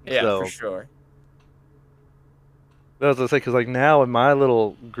 Yeah, So, for sure. That was what I say, because like now in my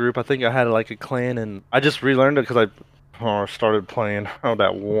little group, I think I had like a clan, and I just relearned it because I started playing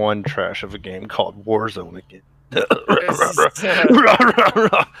that one trash of a game called Warzone again.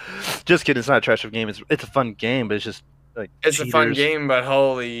 Just kidding, it's not a trash of a game. It's a fun game, but it's just like it's cheaters. A fun game, but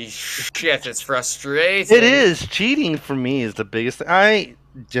holy shit, it's frustrating. It is. Cheating for me is the biggest thing. I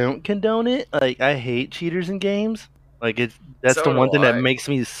don't condone it. Like I hate cheaters in games. Like that's so the one thing that makes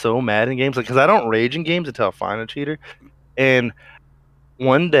me so mad in games. Like because I don't rage in games until I find a cheater. And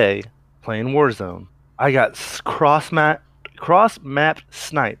one day playing Warzone, I got cross map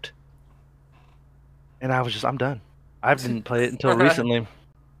sniped, and I was just I'm done. I didn't play it until recently,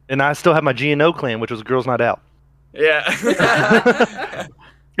 and I still have my GNO clan, which was Girls Not Out. Yeah.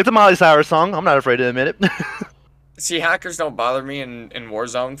 It's a Miley Cyrus song. I'm not afraid to admit it. See, hackers don't bother me in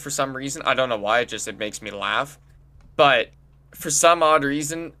Warzone for some reason. I don't know why. It makes me laugh. But for some odd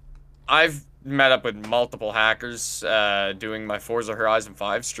reason, I've met up with multiple hackers doing my Forza Horizon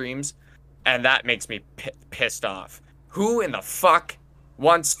 5 streams, and that makes me pissed off. Who in the fuck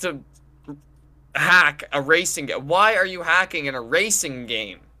wants to hack a racing game? Why are you hacking in a racing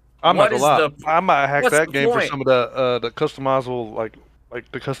game? I'm not gonna lie. I might hack that game for some of the customizable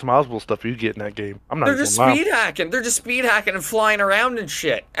like the customizable stuff you get in that game. I'm not. They're just speed hacking. They're just speed hacking and flying around and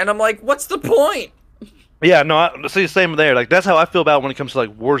shit. And I'm like, what's the point? Yeah, no. See, same there. Like that's how I feel about when it comes to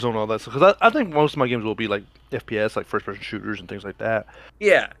like Warzone and all that stuff. Because I think most of my games will be like FPS, like first-person shooters and things like that.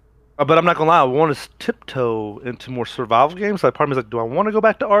 Yeah. But I'm not gonna lie. I want to tiptoe into more survival games. Like part of me is like, do I want to go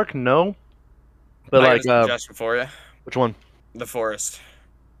back to Ark? No. But I got a suggestion for you. Which one? The Forest.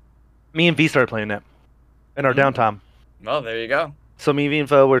 Me and V started playing that in our downtime. Well, there you go. So me and V and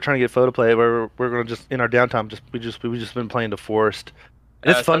Fo, we're trying to get Fo to play. We're gonna just in our downtime. We just been playing the Forest.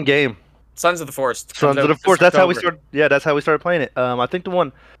 And it's a fun game. Sons of the Forest. Sons of the Forest. That's how we started. Yeah, that's how we started playing it. I think the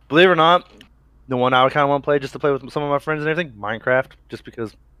one, believe it or not, the one I kind of want to play just to play with some of my friends and everything, Minecraft, just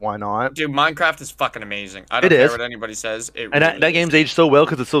because why not? Dude, Minecraft is fucking amazing. I don't care what anybody says. It and really that game's aged so well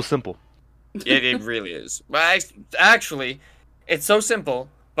because it's so simple. It really is. Well, actually, it's so simple.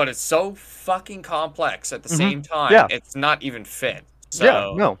 But it's so fucking complex at the same time. Yeah. It's not even fit. So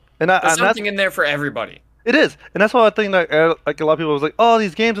yeah, no. And there's something in there for everybody. It is. And that's why I think that like a lot of people was like, oh,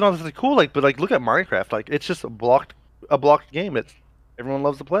 these games and all this is cool. Like, but like, look at Minecraft. Like, it's just a blocked game. It's everyone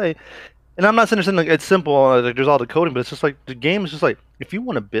loves to play. And I'm not saying like it's simple. Like, there's all the coding, but it's just like the game is just like if you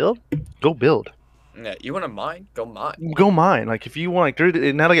want to build, go build. Yeah, you want to mine? Go mine. Go mine. Like if you want, like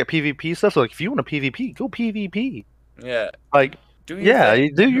now they got PvP stuff. So like if you want to PvP, go PvP. Yeah. Like.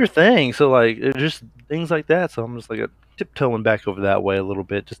 You do your thing. So like, just things like that. So I'm just like tiptoeing back over that way a little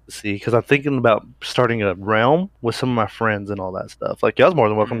bit just to see, because I'm thinking about starting a realm with some of my friends and all that stuff. Like, y'all's more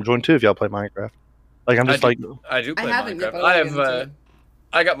than welcome to join too if y'all play Minecraft. Like, I'm just I do play Minecraft.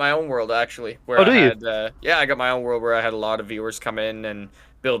 I got my own world actually. Where I got my own world where I had a lot of viewers come in and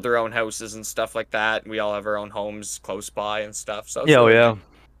build their own houses and stuff like that. We all have our own homes close by and stuff. So yeah.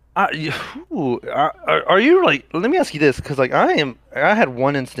 Are you like? Let me ask you this, because like I had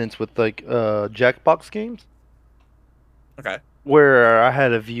one instance with like Jackbox games. Okay. Where I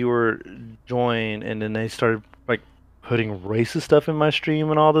had a viewer join, and then they started like putting racist stuff in my stream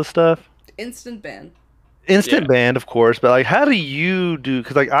and all this stuff. Instant ban. Instant ban, of course. But like, how do you do?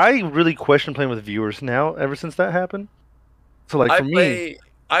 Because like I really question playing with viewers now. Ever since that happened. So like for me,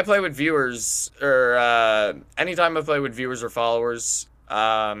 I play with viewers, or anytime I play with viewers or followers.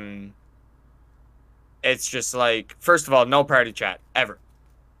 It's just like, first of all, no party chat ever.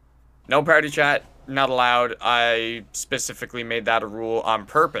 No party chat, not allowed. I specifically made that a rule on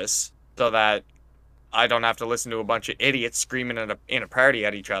purpose so that I don't have to listen to a bunch of idiots screaming in a party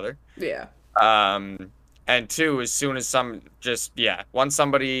at each other. Yeah. And two, as soon as once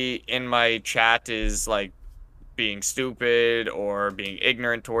somebody in my chat is like being stupid or being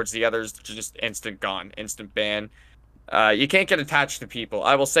ignorant towards the others, just instant gone, instant ban. You can't get attached to people.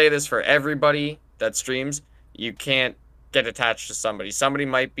 I will say this for everybody that streams. You can't get attached to somebody. Somebody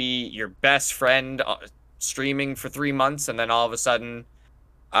might be your best friend streaming for 3 months, and then all of a sudden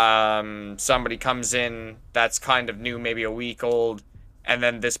somebody comes in that's kind of new, maybe a week old, and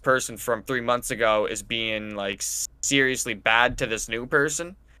then this person from 3 months ago is being like seriously bad to this new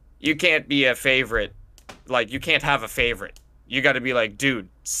person. You can't be a favorite. Like, you can't have a favorite. You got to be like, dude,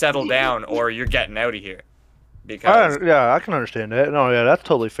 settle down or you're getting out of here. Because I can understand that. No, yeah, that's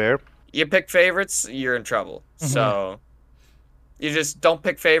totally fair. you pick favorites, you're in trouble. So you just don't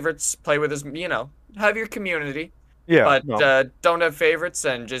pick favorites. Play with as have your community. Yeah. But don't have favorites,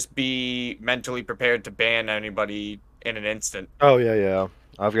 and just be mentally prepared to ban anybody in an instant. Oh yeah.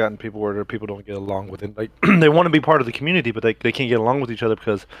 I've gotten people where people don't get along with it. Like they want to be part of the community, but they can't get along with each other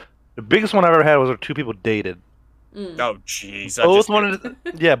because the biggest one I've ever had was where two people dated. Oh jeez. Both wanted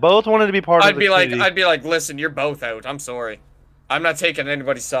to be part of the community. I'd be like, listen, you're both out. I'm sorry. I'm not taking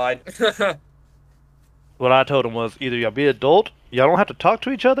anybody's side. What I told them was either y'all be adult, y'all don't have to talk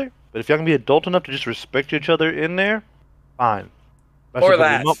to each other, but if y'all can be adult enough to just respect each other in there, fine. Or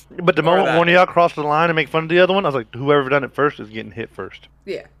that. But the moment one of y'all crossed the line and make fun of the other one, I was like, whoever done it first is getting hit first.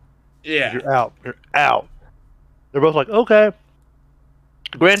 Yeah. Yeah. You're out. You're out. They're both like, okay.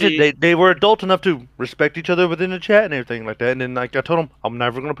 Granted, they were adult enough to respect each other within the chat and everything like that. And then like I told them, I'm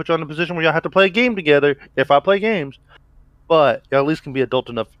never going to put you in a position where y'all have to play a game together if I play games. But y'all at least can be adult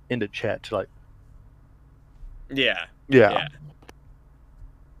enough in the chat to like. Yeah. Yeah.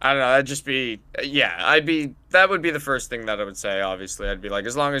 I don't know. That'd just be. Yeah. That would be the first thing that I would say. Obviously, I'd be like,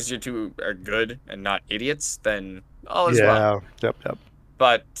 as long as you two are good and not idiots, then all is well. Yep.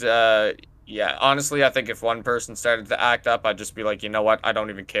 But yeah, honestly, I think if one person started to act up, I'd just be like, you know what? I don't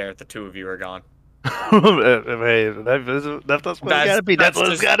even care. The two of you are gone. Hey, that's what it's gotta be. That's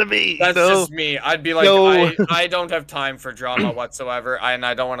what it's gotta be. That's just me. I'd be like, I don't have time for drama whatsoever, and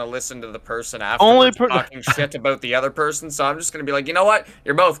I don't want to listen to the person afterwards talking shit about the other person. So I'm just gonna be like, you know what?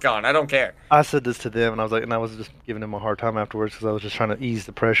 You're both gone. I don't care. I said this to them, and I was like, and I was just giving them a hard time afterwards because I was just trying to ease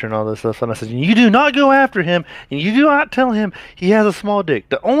the pressure and all this stuff. And I said, you do not go after him, and you do not tell him he has a small dick.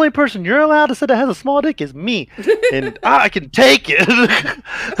 The only person you're allowed to say that has a small dick is me, and I can take it.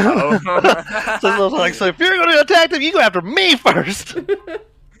 So I was like, so if you're going to attack them, you go after me first.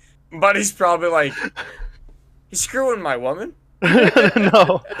 But he's probably like, he's screwing my woman.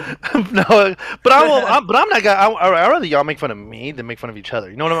 no, but I'm not gonna. I rather y'all make fun of me than make fun of each other.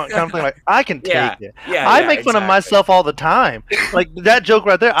 You know what I'm kind of thing? Like I can take it. I make fun of myself all the time. Like that joke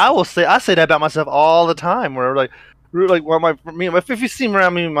right there. I say that about myself all the time. Where like if you see me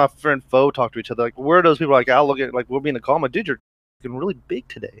around me and my friend Fo talk to each other, like we're those people. Like I'll look at like we'll be in the call. My dude, you're looking really big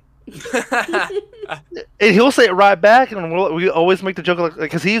today. And he'll say it right back, and we always make the joke like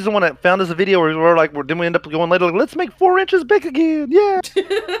because he's the one that found us a video where we're like, then we end up going later like, let's make 4 inches big again, yeah.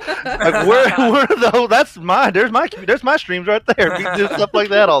 Like we're though that's there's my streams right there. We do stuff like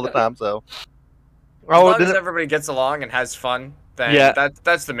that all the time. So as long as everybody gets along and has fun, then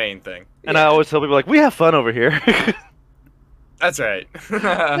that's the main thing. And I always tell people like we have fun over here. That's right. We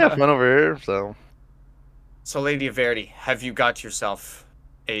have fun over here. So Lady of Verity, have you got yourself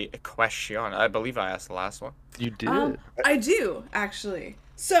a question? I believe I asked the last one. You did. I do, actually.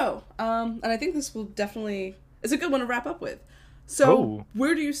 So, and I think this will definitely is a good one to wrap up with. So,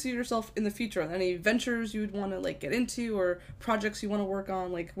 where do you see yourself in the future? Any ventures you would want to like get into, or projects you want to work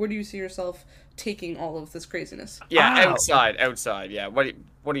on? Like, where do you see yourself taking all of this craziness? Yeah, outside. Yeah. What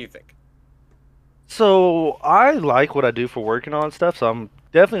do you think? So I like what I do for working on stuff, so I'm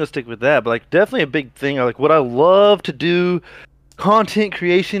definitely gonna stick with that. But like, definitely a big thing. Like, what I love to do. Content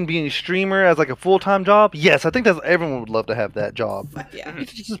creation, being a streamer as like a full-time job. Yes, I think everyone would love to have that job. Yeah. You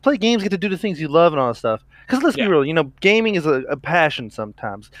just play games, get to do the things you love and all that stuff. Because let's be real, gaming is a passion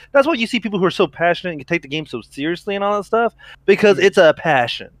sometimes. That's why you see people who are so passionate and can take the game so seriously and all that stuff because it's a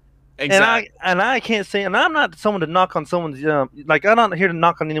passion. Exactly. And I can't say, and I'm not someone to knock on someone's like I'm not here to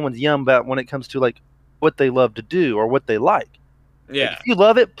knock on anyone's yum about when it comes to like what they love to do or what they like. Yeah. Like, if you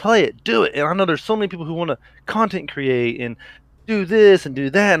love it, play it, do it. And I know there's so many people who want to content create and do this and do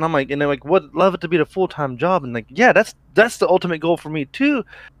that, and I'm like, and they're like, what, love it to be the full-time job, and like, yeah, that's the ultimate goal for me too.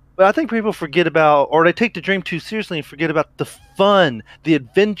 But I think people forget about, or they take the dream too seriously and forget about the fun, the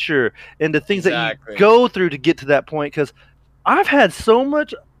adventure, and the things that you go through to get to that point. Because I've had so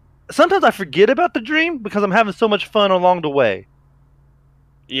much. Sometimes I forget about the dream because I'm having so much fun along the way.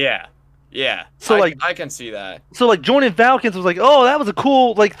 Yeah. So I can see that. So like joining Falcons was like, oh, that was a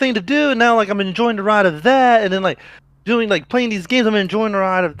cool like thing to do, and now like I'm enjoying the ride of that, and then like. Doing like playing these games, I'm enjoying the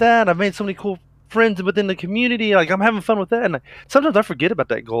ride of that. I've made so many cool friends within the community. Like I'm having fun with that, and like, sometimes I forget about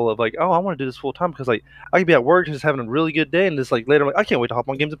that goal of like, oh, I want to do this full time because like I could be at work and just having a really good day, and just like later, I'm like, I can't wait to hop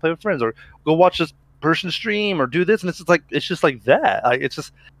on games and play with friends, or go watch this person stream, or do this, and it's just like that. Like it's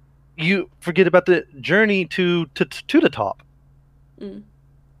just you forget about the journey to the top.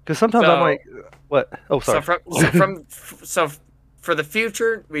 Because sometimes I'm like, what? Oh, sorry. So for the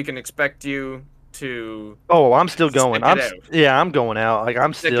future, we can expect you to. Oh, I'm still going. I'm going out. Like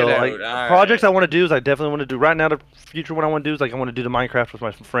I'm still like projects I want to do is I definitely want to do right now. The future what I want to do is like I want to do the Minecraft with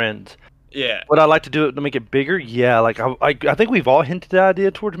my friends Yeah. Would I like to do it to make it bigger? Yeah, like I think we've all hinted the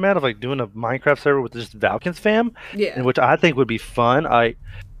idea towards Matt of like doing a Minecraft server with just Valkins fam, Yeah. which I think would be fun. I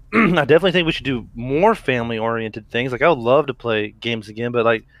definitely think we should do more family oriented things. Like I would love to play games again, but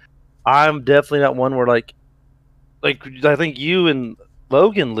like I'm definitely not one where like I think you and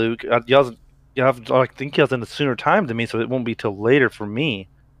Logan, Luke, I think y'all's in a sooner time than me, so it won't be till later for me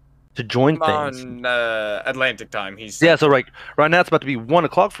to join things. On Atlantic time, he's Yeah, so right now it's about to be 1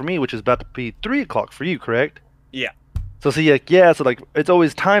 o'clock for me, which is about to be 3 o'clock for you, correct? Yeah. So see, like, yeah, so like it's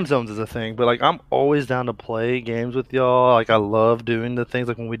always time zones is a thing, but like I'm always down to play games with y'all. Like I love doing the things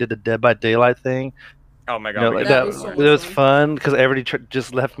like when we did the Dead by Daylight thing. Oh my god, You know, like That that was so much it was fun. fun because everybody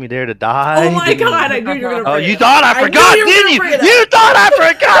just left me there to die. Oh my god, I knew you were gonna Oh, bring you it. thought I forgot, knew you were didn't gonna you? bring it You up. thought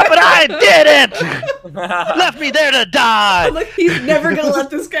I forgot, but I didn't. Left me there to die. I'm like, he's never gonna let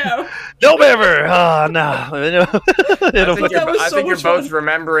this go. Don't ever. Oh no. I think that was so you're much both fun.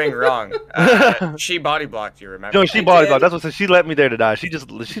 remembering wrong. She body blocked you, remember? No, she I body did. blocked. That's what she let me there to die. She just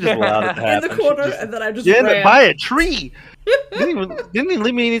allowed it to happen. In the corner, She just- and then I just yeah, ran. by a tree. Didn't even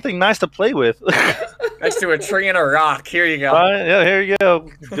leave me anything nice to play with. Next to a tree and a rock. Here you go. Yeah, here you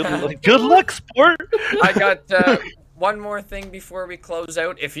go. Good luck, sport. I got one more thing before we close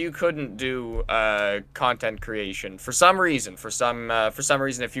out. If you couldn't do content creation for some reason,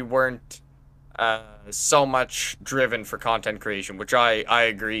 if you weren't so much driven for content creation, which I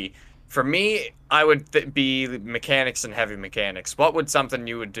agree. For me, I would be mechanics and heavy mechanics. What would something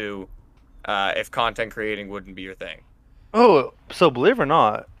you would do if content creating wouldn't be your thing? Oh, so believe it or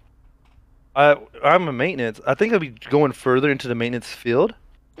not, I'm a maintenance. I think I'd be going further into the maintenance field.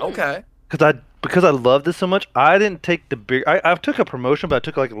 Okay. Because I love this so much. I didn't take the big. I took a promotion, but I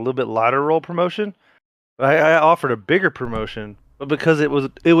took like a little bit lighter role promotion. I offered a bigger promotion, but because it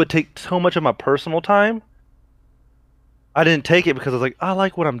would take so much of my personal time. I didn't take it because I was like, I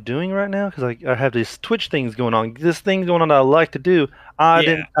like what I'm doing right now because I have these Twitch things going on, this thing going on that I like to do.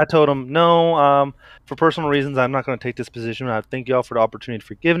 I told him no. For personal reasons, I'm not going to take this position. I thank y'all for the opportunity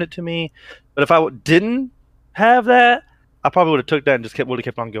for giving it to me. But if I didn't have that, I probably would have took that and just would have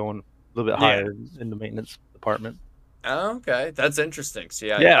kept on going a little bit higher in the maintenance department. Okay, that's interesting. See,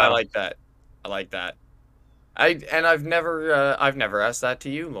 I Yeah. like that. I like that. I've never asked that to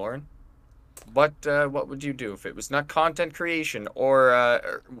you, Lauren. What would you do if it was not content creation,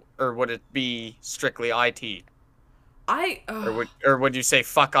 or would it be strictly IT? Or would you say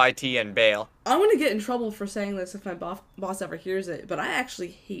fuck IT and bail? I'm gonna get in trouble for saying this if my boss ever hears it, but I actually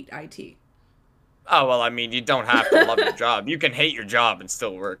hate IT. Oh well, I mean, you don't have to love your job. You can hate your job and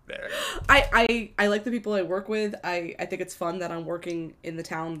still work there. I like the people I work with. I think it's fun that I'm working in the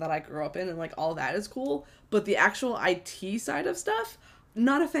town that I grew up in, and like all that is cool. But the actual IT side of stuff,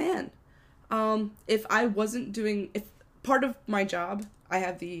 not a fan. If part of my job, I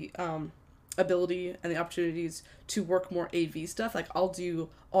have the ability and the opportunities to work more AV stuff. Like I'll do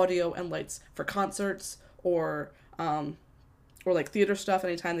audio and lights for concerts or like theater stuff.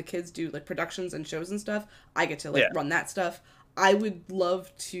 Anytime the kids do like productions and shows and stuff, I get to run that stuff. I would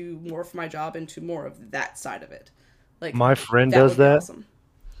love to morph my job into more of that side of it. Like my friend does that. Awesome.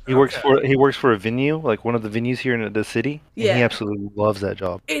 He works for a venue, like one of the venues here in the city. And he absolutely loves that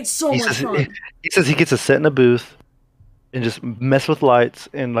job. It's so much fun. He says he gets to sit in a booth and just mess with lights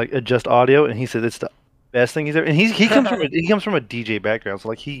and like adjust audio, and he said it's the best thing he's ever. And he comes from a DJ background, so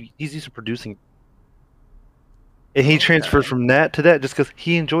like he's used to producing, and he transferred from that to that just because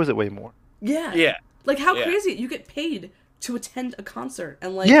he enjoys it way more. Yeah. Yeah. Like how crazy you get paid to attend a concert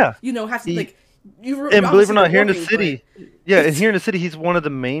and like have to like. And believe it or not, here in the city, and here in the city, he's one of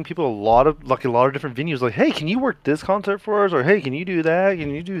the main people. A lot of different venues. Like, hey, can you work this concert for us? Or hey, can you do that? Can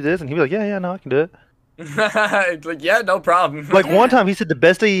you do this? And he'd be like, yeah, no, I can do it. Like, yeah, no problem. Like one time, he said the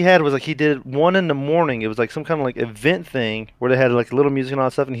best day he had was like he did 1 in the morning. It was like some kind of like event thing where they had like little music and all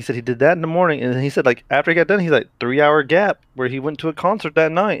that stuff. And he said he did that in the morning. And then he said like after he got done, he's like 3-hour gap where he went to a concert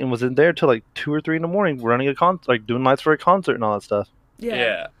that night and was in there till like 2 or 3 in the morning running a concert, like doing lights for a concert and all that stuff.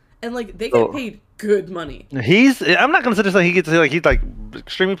 Yeah. And like they get paid good money. I'm not gonna say like he's like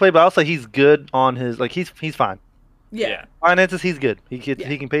extremely played, but I'll say he's good on his like he's fine. Yeah. Finances, he's good. He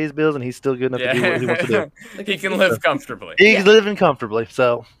can pay his bills and he's still good enough to do what he wants to do. Like he can live comfortably. He's living comfortably.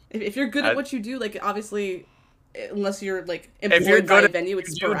 So if you're good at what you do, like obviously, unless you're like employed by a venue,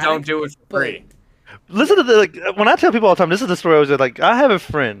 it's sporadic. Don't do it for free. Listen to when I tell people all the time, this is the story I was like, I have a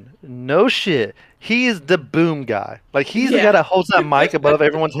friend, no shit. He is the boom guy. Like he's the guy that holds that mic above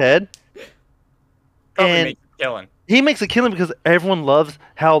everyone's head. And makes a killing. He makes a killing because everyone loves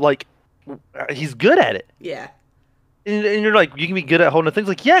how like he's good at it. Yeah. And you're like, you can be good at holding things.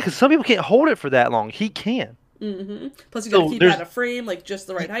 Like, yeah, because some people can't hold it for that long. He can. Plus, you gotta keep it at a frame, like just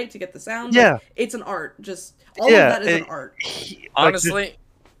the right height to get the sound. Yeah, like, it's an art. Just all of that is an art. Honestly,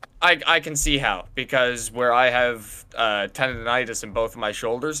 I can see how, because where I have tendonitis in both of my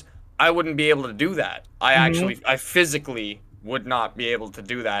shoulders, I wouldn't be able to do that. I physically would not be able to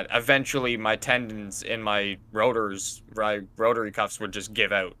do that. Eventually, my tendons in my rotary cuffs would just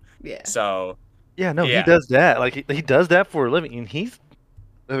give out. Yeah. So. Yeah, no, he does that. Like he does that for a living, and he's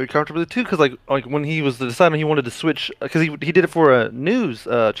very comfortable too. Because like when he was deciding he wanted to switch, because he did it for a news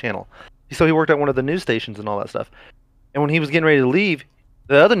channel, so he worked at one of the news stations and all that stuff. And when he was getting ready to leave,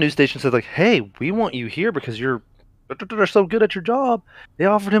 the other news station said like, "Hey, we want you here because you're so good at your job." They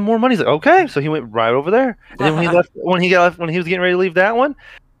offered him more money. He's like, "Okay," so he went right over there. And then when he left, when he was getting ready to leave that one,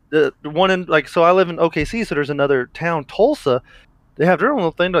 the one in so I live in OKC, so there's another town, Tulsa. They have their own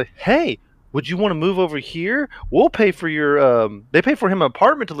little thing. They're like, "Hey, would you want to move over here? We'll pay for your they pay for him an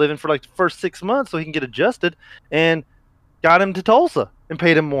apartment to live in for like the first 6 months so he can get adjusted," and got him to Tulsa and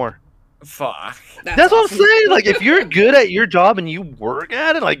paid him more. Fuck. That's what I'm saying. Like, if you're good at your job and you work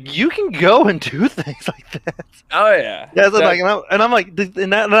at it, like, you can go and do things like that. Oh yeah. Yeah. So like, and I'm like,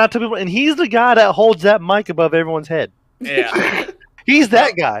 and I tell people, and he's the guy that holds that mic above everyone's head. Yeah. He's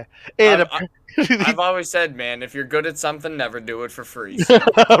that guy. And I've always said, man, if you're good at something, never do it for free. So.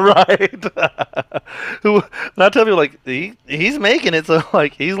 Right. And I tell people, like, he's making it, so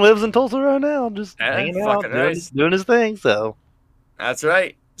like he lives in Tulsa right now, just hanging out, doing his thing. So that's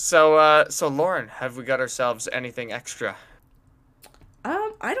right. So Lauren, have we got ourselves anything extra?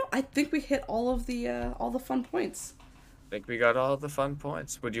 I think we hit all the fun points. I think we got all the fun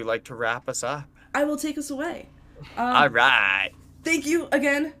points. Would you like to wrap us up? I will take us away. All right. Thank you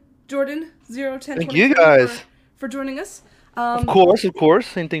again, Jordan, Xero1023's. Thank you guys for joining us. Of course.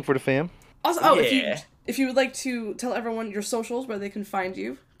 Same thing for the fam. Also, if you would like to tell everyone your socials where they can find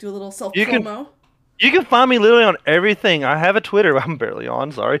you, do a little self-promo. You can find me literally on everything. I have a Twitter, I'm barely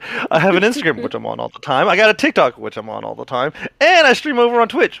on, sorry. I have an Instagram, which I'm on all the time. I got a TikTok, which I'm on all the time. And I stream over on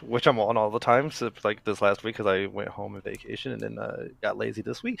Twitch, which I'm on all the time, except like this last week because I went home on vacation and then got lazy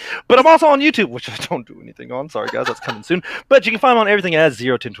this week. But I'm also on YouTube, which I don't do anything on. Sorry, guys, that's coming soon. But you can find me on everything as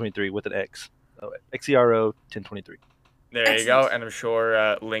Xero1023 with an X. So, Xero1023. There you go. And I'm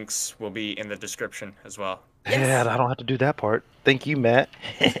sure links will be in the description as well. Yes. Yeah, I don't have to do that part. Thank you, Matt.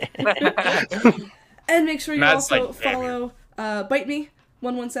 And make sure you also follow Bite Me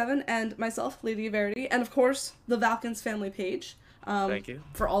 117 and myself, Lady Verity, and of course the Valkins family page. Thank you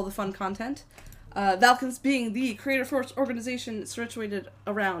for all the fun content. Valkins being the creator force organization situated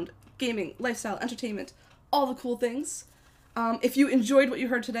around gaming, lifestyle, entertainment, all the cool things. If you enjoyed what you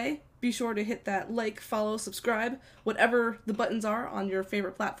heard today, be sure to hit that like, follow, subscribe, whatever the buttons are on your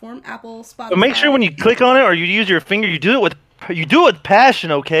favorite platform, Apple, Spotify. But make sure when you click on it or you use your finger, you do it with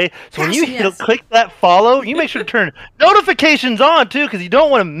passion, okay? So when you click that follow, you make sure to turn notifications on too, because you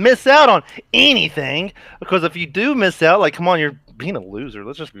don't want to miss out on anything. Because if you do miss out, like, come on, you're being a loser.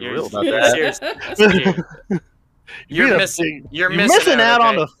 Let's just be real about that. Seriously. You're missing out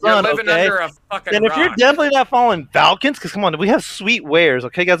on the fun, you're living under a fucking And if you're definitely not following Valkins, because come on, we have sweet wares,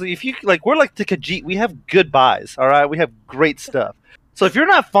 okay, guys? If you like, we're like the Khajiit. We have good buys, all right? We have great stuff. So if you're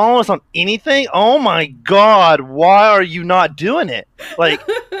not following us on anything, oh my God, why are you not doing it? Like,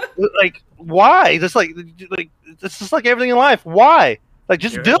 why? Just like it's just like everything in life. Why? Like,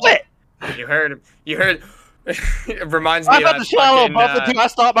 just do it. You heard him. You heard. It reminds me of that fucking, I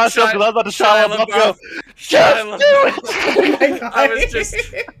stopped myself because I was about to Shia LaBeouf go, just do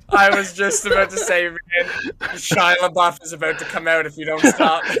it! I was just about to say, man, Shia LaBeouf is about to come out if you don't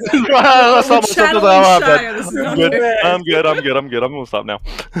stop. I'm good. I'm going to stop now.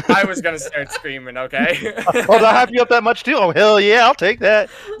 I was going to start screaming, okay? Oh, did I hype you up that much too? Oh, hell yeah, I'll take that.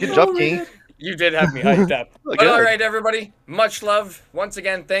 Good job, King. You did have me hyped up. But all right, everybody. Much love. Once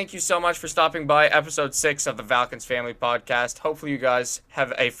again, thank you so much for stopping by episode 6 of the Valkins Family Podcast. Hopefully you guys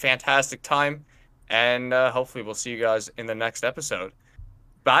have a fantastic time. And hopefully we'll see you guys in the next episode.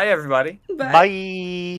 Bye, everybody. Bye.